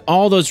can find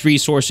all those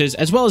resources,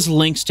 as well as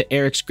links to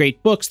Eric's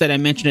great books that I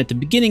mentioned at the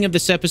beginning of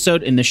this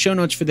episode in the show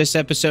notes for this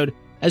episode,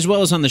 as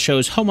well as on the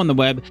show's home on the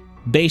web,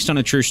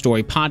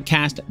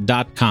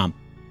 basedonatruestorypodcast.com.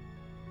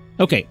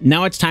 Okay,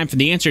 now it's time for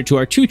the answer to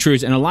our 2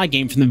 truths and a lie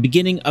game from the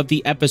beginning of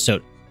the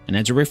episode. And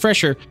as a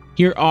refresher,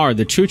 here are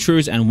the 2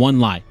 truths and 1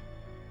 lie.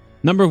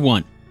 Number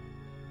 1,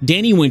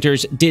 Danny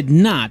Winters did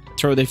not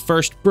throw the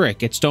first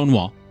brick at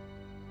Stonewall.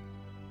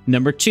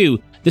 Number 2,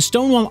 the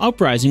Stonewall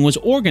Uprising was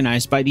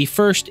organized by the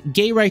first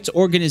gay rights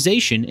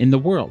organization in the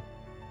world.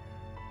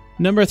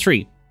 Number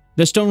 3,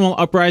 the Stonewall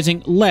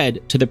Uprising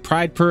led to the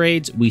pride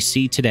parades we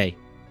see today.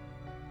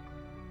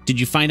 Did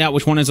you find out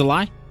which one is a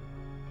lie?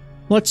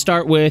 Let's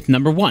start with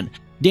number 1.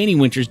 Danny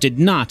Winters did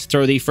not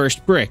throw the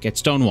first brick at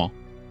Stonewall.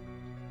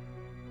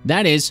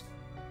 That is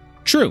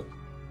true.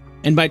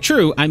 And by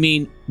true, I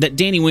mean that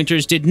Danny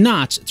Winters did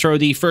not throw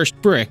the first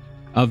brick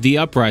of the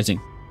uprising.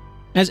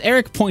 As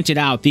Eric pointed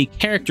out, the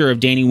character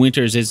of Danny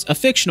Winters is a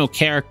fictional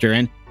character,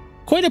 and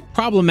quite a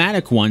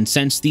problematic one,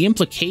 since the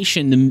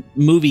implication the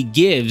movie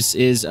gives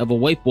is of a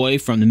white boy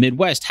from the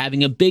Midwest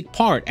having a big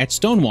part at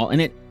Stonewall,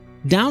 and it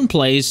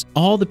downplays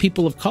all the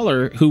people of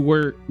color who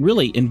were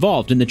really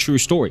involved in the true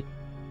story.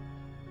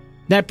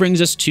 That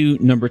brings us to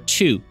number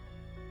 2.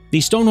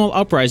 The Stonewall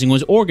Uprising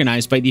was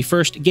organized by the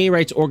first gay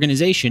rights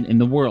organization in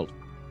the world.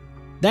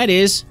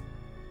 That's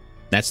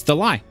the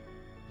lie.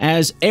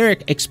 As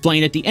Eric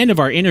explained at the end of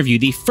our interview,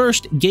 the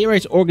first gay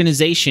rights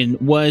organization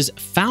was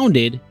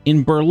founded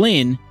in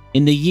Berlin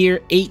in the year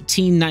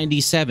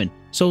 1897,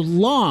 so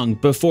long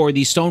before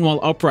the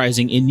Stonewall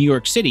Uprising in New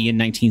York City in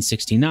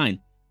 1969.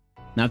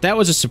 Now, if that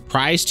was a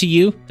surprise to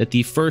you, that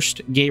the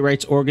first gay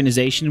rights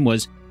organization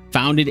was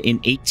founded in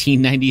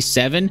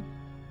 1897,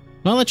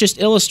 well, it just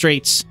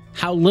illustrates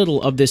how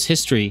little of this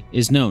history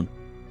is known.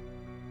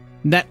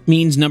 That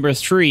means number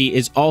 3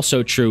 is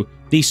also true.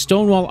 The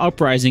Stonewall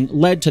Uprising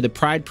led to the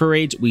pride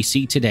parades we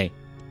see today.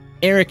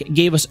 Eric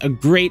gave us a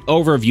great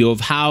overview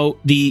of how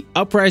the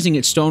uprising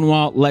at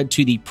Stonewall led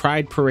to the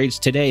pride parades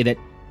today that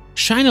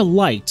shine a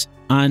light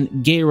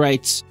on gay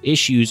rights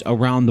issues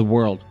around the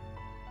world.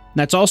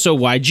 That's also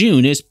why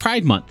June is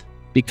Pride Month,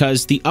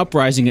 because the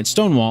uprising at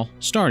Stonewall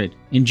started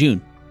in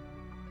June.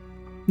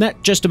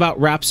 That just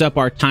about wraps up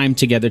our time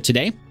together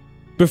today.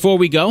 Before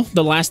we go,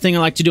 the last thing I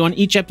like to do on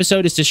each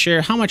episode is to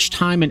share how much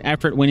time and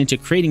effort went into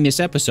creating this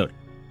episode.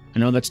 I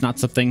know that's not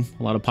something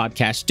a lot of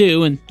podcasts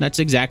do, and that's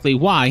exactly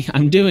why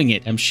I'm doing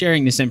it. I'm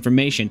sharing this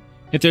information.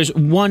 If there's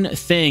one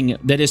thing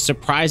that is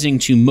surprising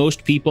to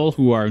most people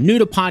who are new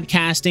to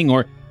podcasting,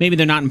 or maybe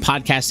they're not in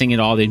podcasting at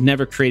all, they've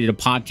never created a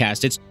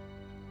podcast,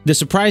 the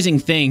surprising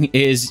thing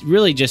is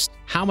really just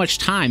how much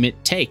time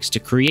it takes to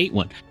create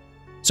one.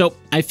 So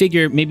I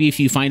figure maybe if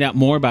you find out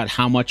more about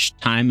how much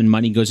time and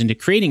money goes into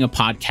creating a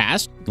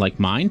podcast like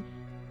mine,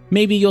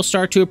 maybe you'll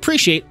start to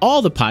appreciate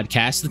all the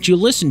podcasts that you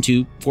listen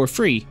to for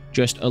free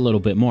just a little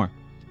bit more.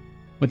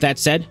 With that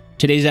said,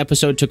 today's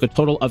episode took a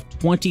total of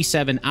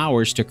 27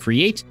 hours to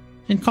create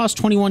and cost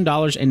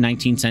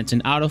 $21.19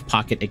 in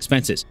out-of-pocket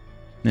expenses.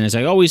 And as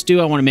I always do,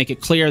 I want to make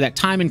it clear that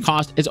time and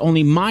cost is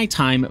only my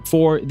time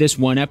for this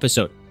one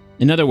episode.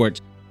 In other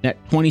words, that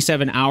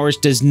 27 hours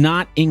does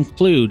not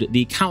include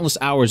the countless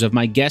hours of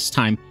my guest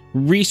time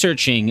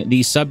researching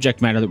the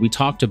subject matter that we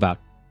talked about.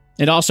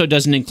 It also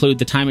doesn't include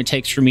the time it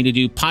takes for me to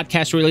do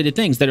podcast-related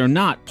things that are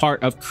not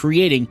part of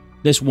creating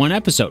this one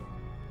episode.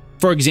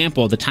 For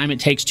example, the time it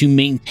takes to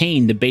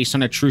maintain the Based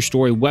on a True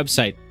Story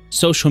website,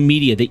 social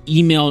media, the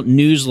email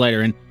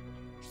newsletter, and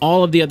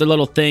all of the other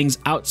little things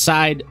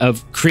outside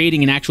of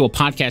creating an actual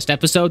podcast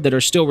episode that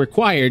are still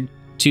required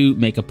to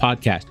make a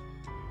podcast.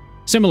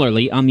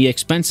 Similarly, on the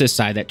expenses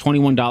side, that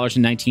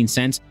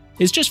 $21.19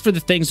 is just for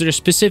the things that are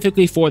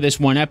specifically for this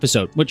one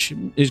episode, which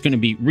is going to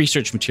be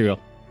research material.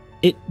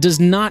 It does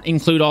not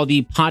include all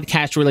the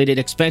podcast-related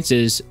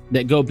expenses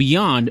that go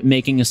beyond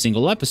making a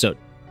single episode.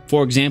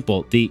 For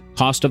example, the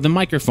cost of the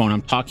microphone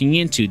I'm talking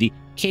into, the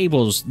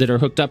cables that are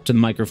hooked up to the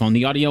microphone,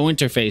 the audio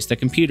interface, the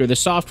computer, the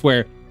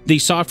software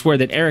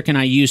that Eric and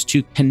I use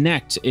to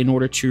connect in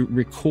order to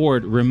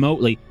record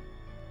remotely,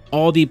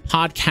 all the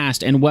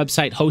podcast and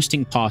website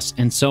hosting costs,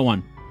 and so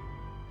on.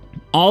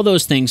 All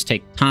those things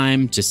take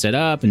time to set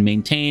up and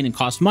maintain and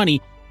cost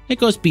money. It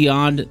goes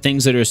beyond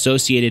things that are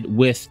associated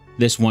with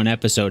this one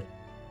episode.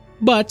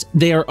 But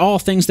they are all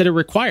things that are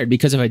required,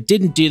 because if I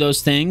didn't do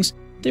those things,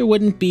 there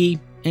wouldn't be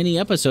any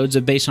episodes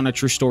of Based on a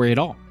True Story at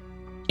all.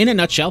 In a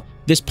nutshell,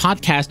 this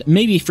podcast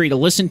may be free to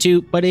listen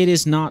to, but it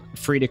is not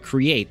free to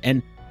create.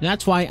 And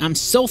that's why I'm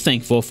so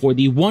thankful for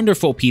the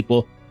wonderful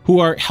people who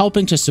are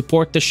helping to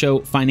support the show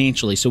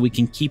financially so we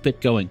can keep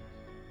it going.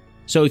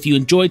 So if you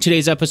enjoyed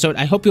today's episode,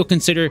 I hope you'll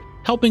consider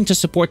helping to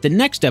support the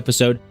next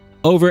episode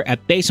over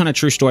at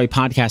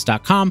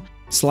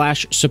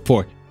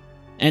basedonatruestorypodcast.com/support.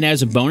 And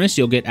as a bonus,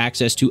 you'll get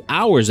access to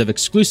hours of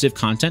exclusive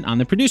content on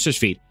the producer's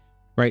feed.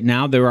 Right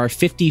now, there are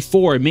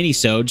 54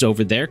 minisodes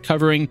over there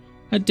covering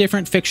a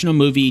different fictional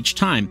movie each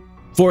time.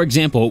 For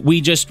example, we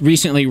just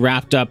recently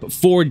wrapped up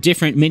 4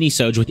 different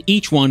minisodes, with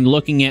each one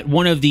looking at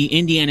one of the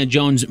Indiana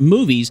Jones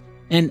movies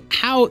and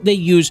how they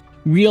use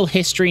real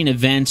history and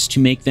events to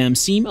make them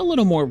seem a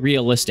little more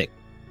realistic.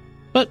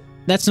 But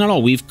that's not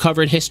all. We've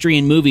covered history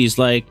in movies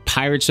like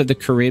Pirates of the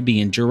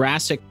Caribbean,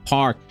 Jurassic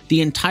Park, the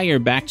entire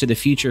Back to the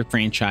Future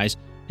franchise,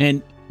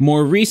 and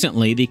more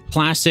recently, the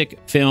classic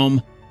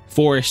film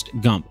Forrest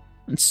Gump,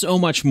 and so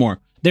much more.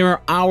 There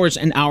are hours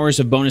and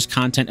hours of bonus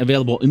content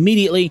available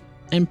immediately,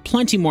 and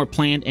plenty more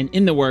planned and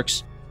in the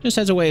works, just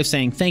as a way of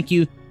saying thank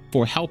you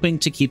for helping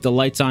to keep the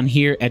lights on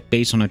here at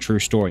Based on a True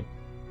Story.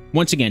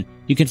 Once again,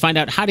 you can find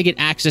out how to get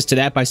access to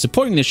that by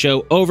supporting the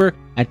show over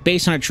at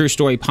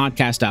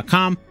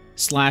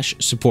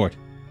basedonatruestorypodcast.com/support.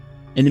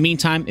 In the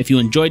meantime, if you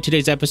enjoyed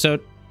today's episode,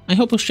 I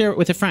hope you'll share it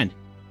with a friend.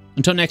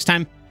 Until next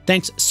time,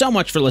 thanks so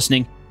much for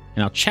listening,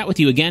 and I'll chat with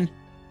you again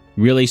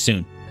really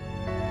soon.